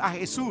recibiste a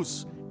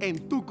Jesús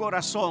en tu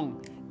corazón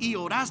y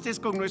oraste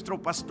con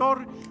nuestro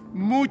pastor,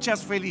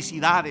 muchas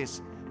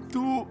felicidades.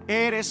 Tú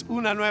eres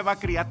una nueva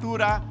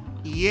criatura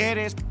y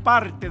eres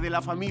parte de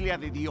la familia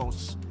de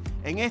Dios.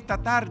 En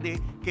esta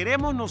tarde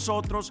queremos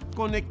nosotros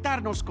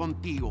conectarnos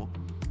contigo.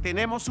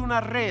 Tenemos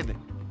una red,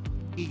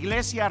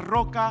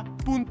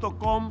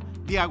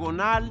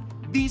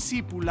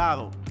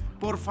 iglesiarroca.com/discipulado.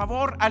 Por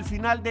favor, al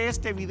final de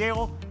este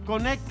video,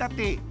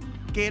 conéctate.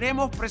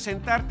 Queremos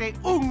presentarte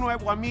un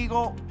nuevo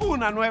amigo,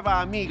 una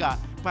nueva amiga,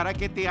 para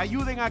que te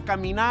ayuden a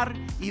caminar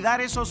y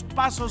dar esos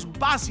pasos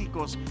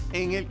básicos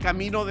en el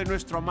camino de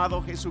nuestro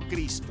amado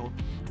Jesucristo.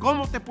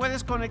 ¿Cómo te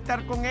puedes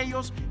conectar con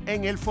ellos?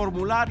 En el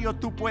formulario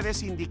tú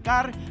puedes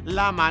indicar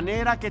la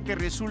manera que te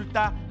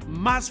resulta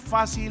más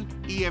fácil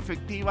y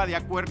efectiva de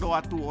acuerdo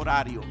a tu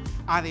horario.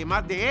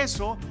 Además de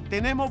eso,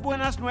 tenemos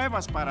buenas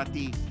nuevas para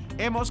ti.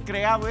 Hemos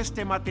creado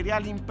este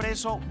material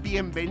impreso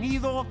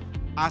Bienvenido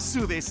a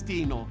su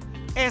destino.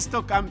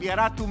 Esto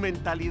cambiará tu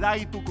mentalidad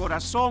y tu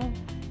corazón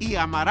y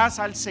amarás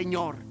al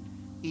Señor.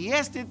 Y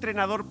este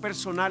entrenador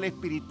personal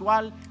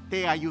espiritual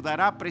te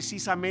ayudará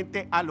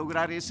precisamente a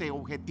lograr ese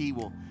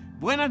objetivo.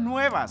 Buenas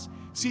nuevas.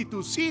 Si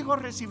tus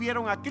hijos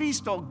recibieron a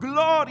Cristo,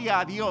 gloria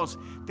a Dios.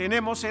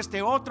 Tenemos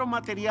este otro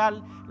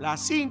material,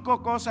 las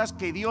 5 cosas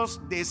que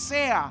Dios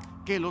desea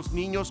que los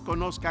niños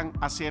conozcan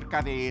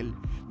acerca de Él.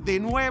 De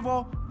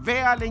nuevo,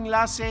 ve al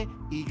enlace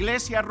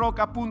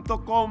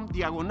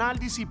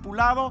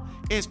iglesiarroca.com/discipulado.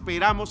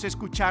 Esperamos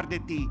escuchar de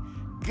ti.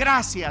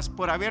 Gracias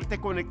por haberte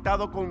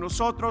conectado con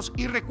nosotros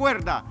y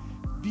recuerda,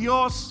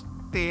 Dios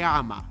te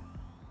ama.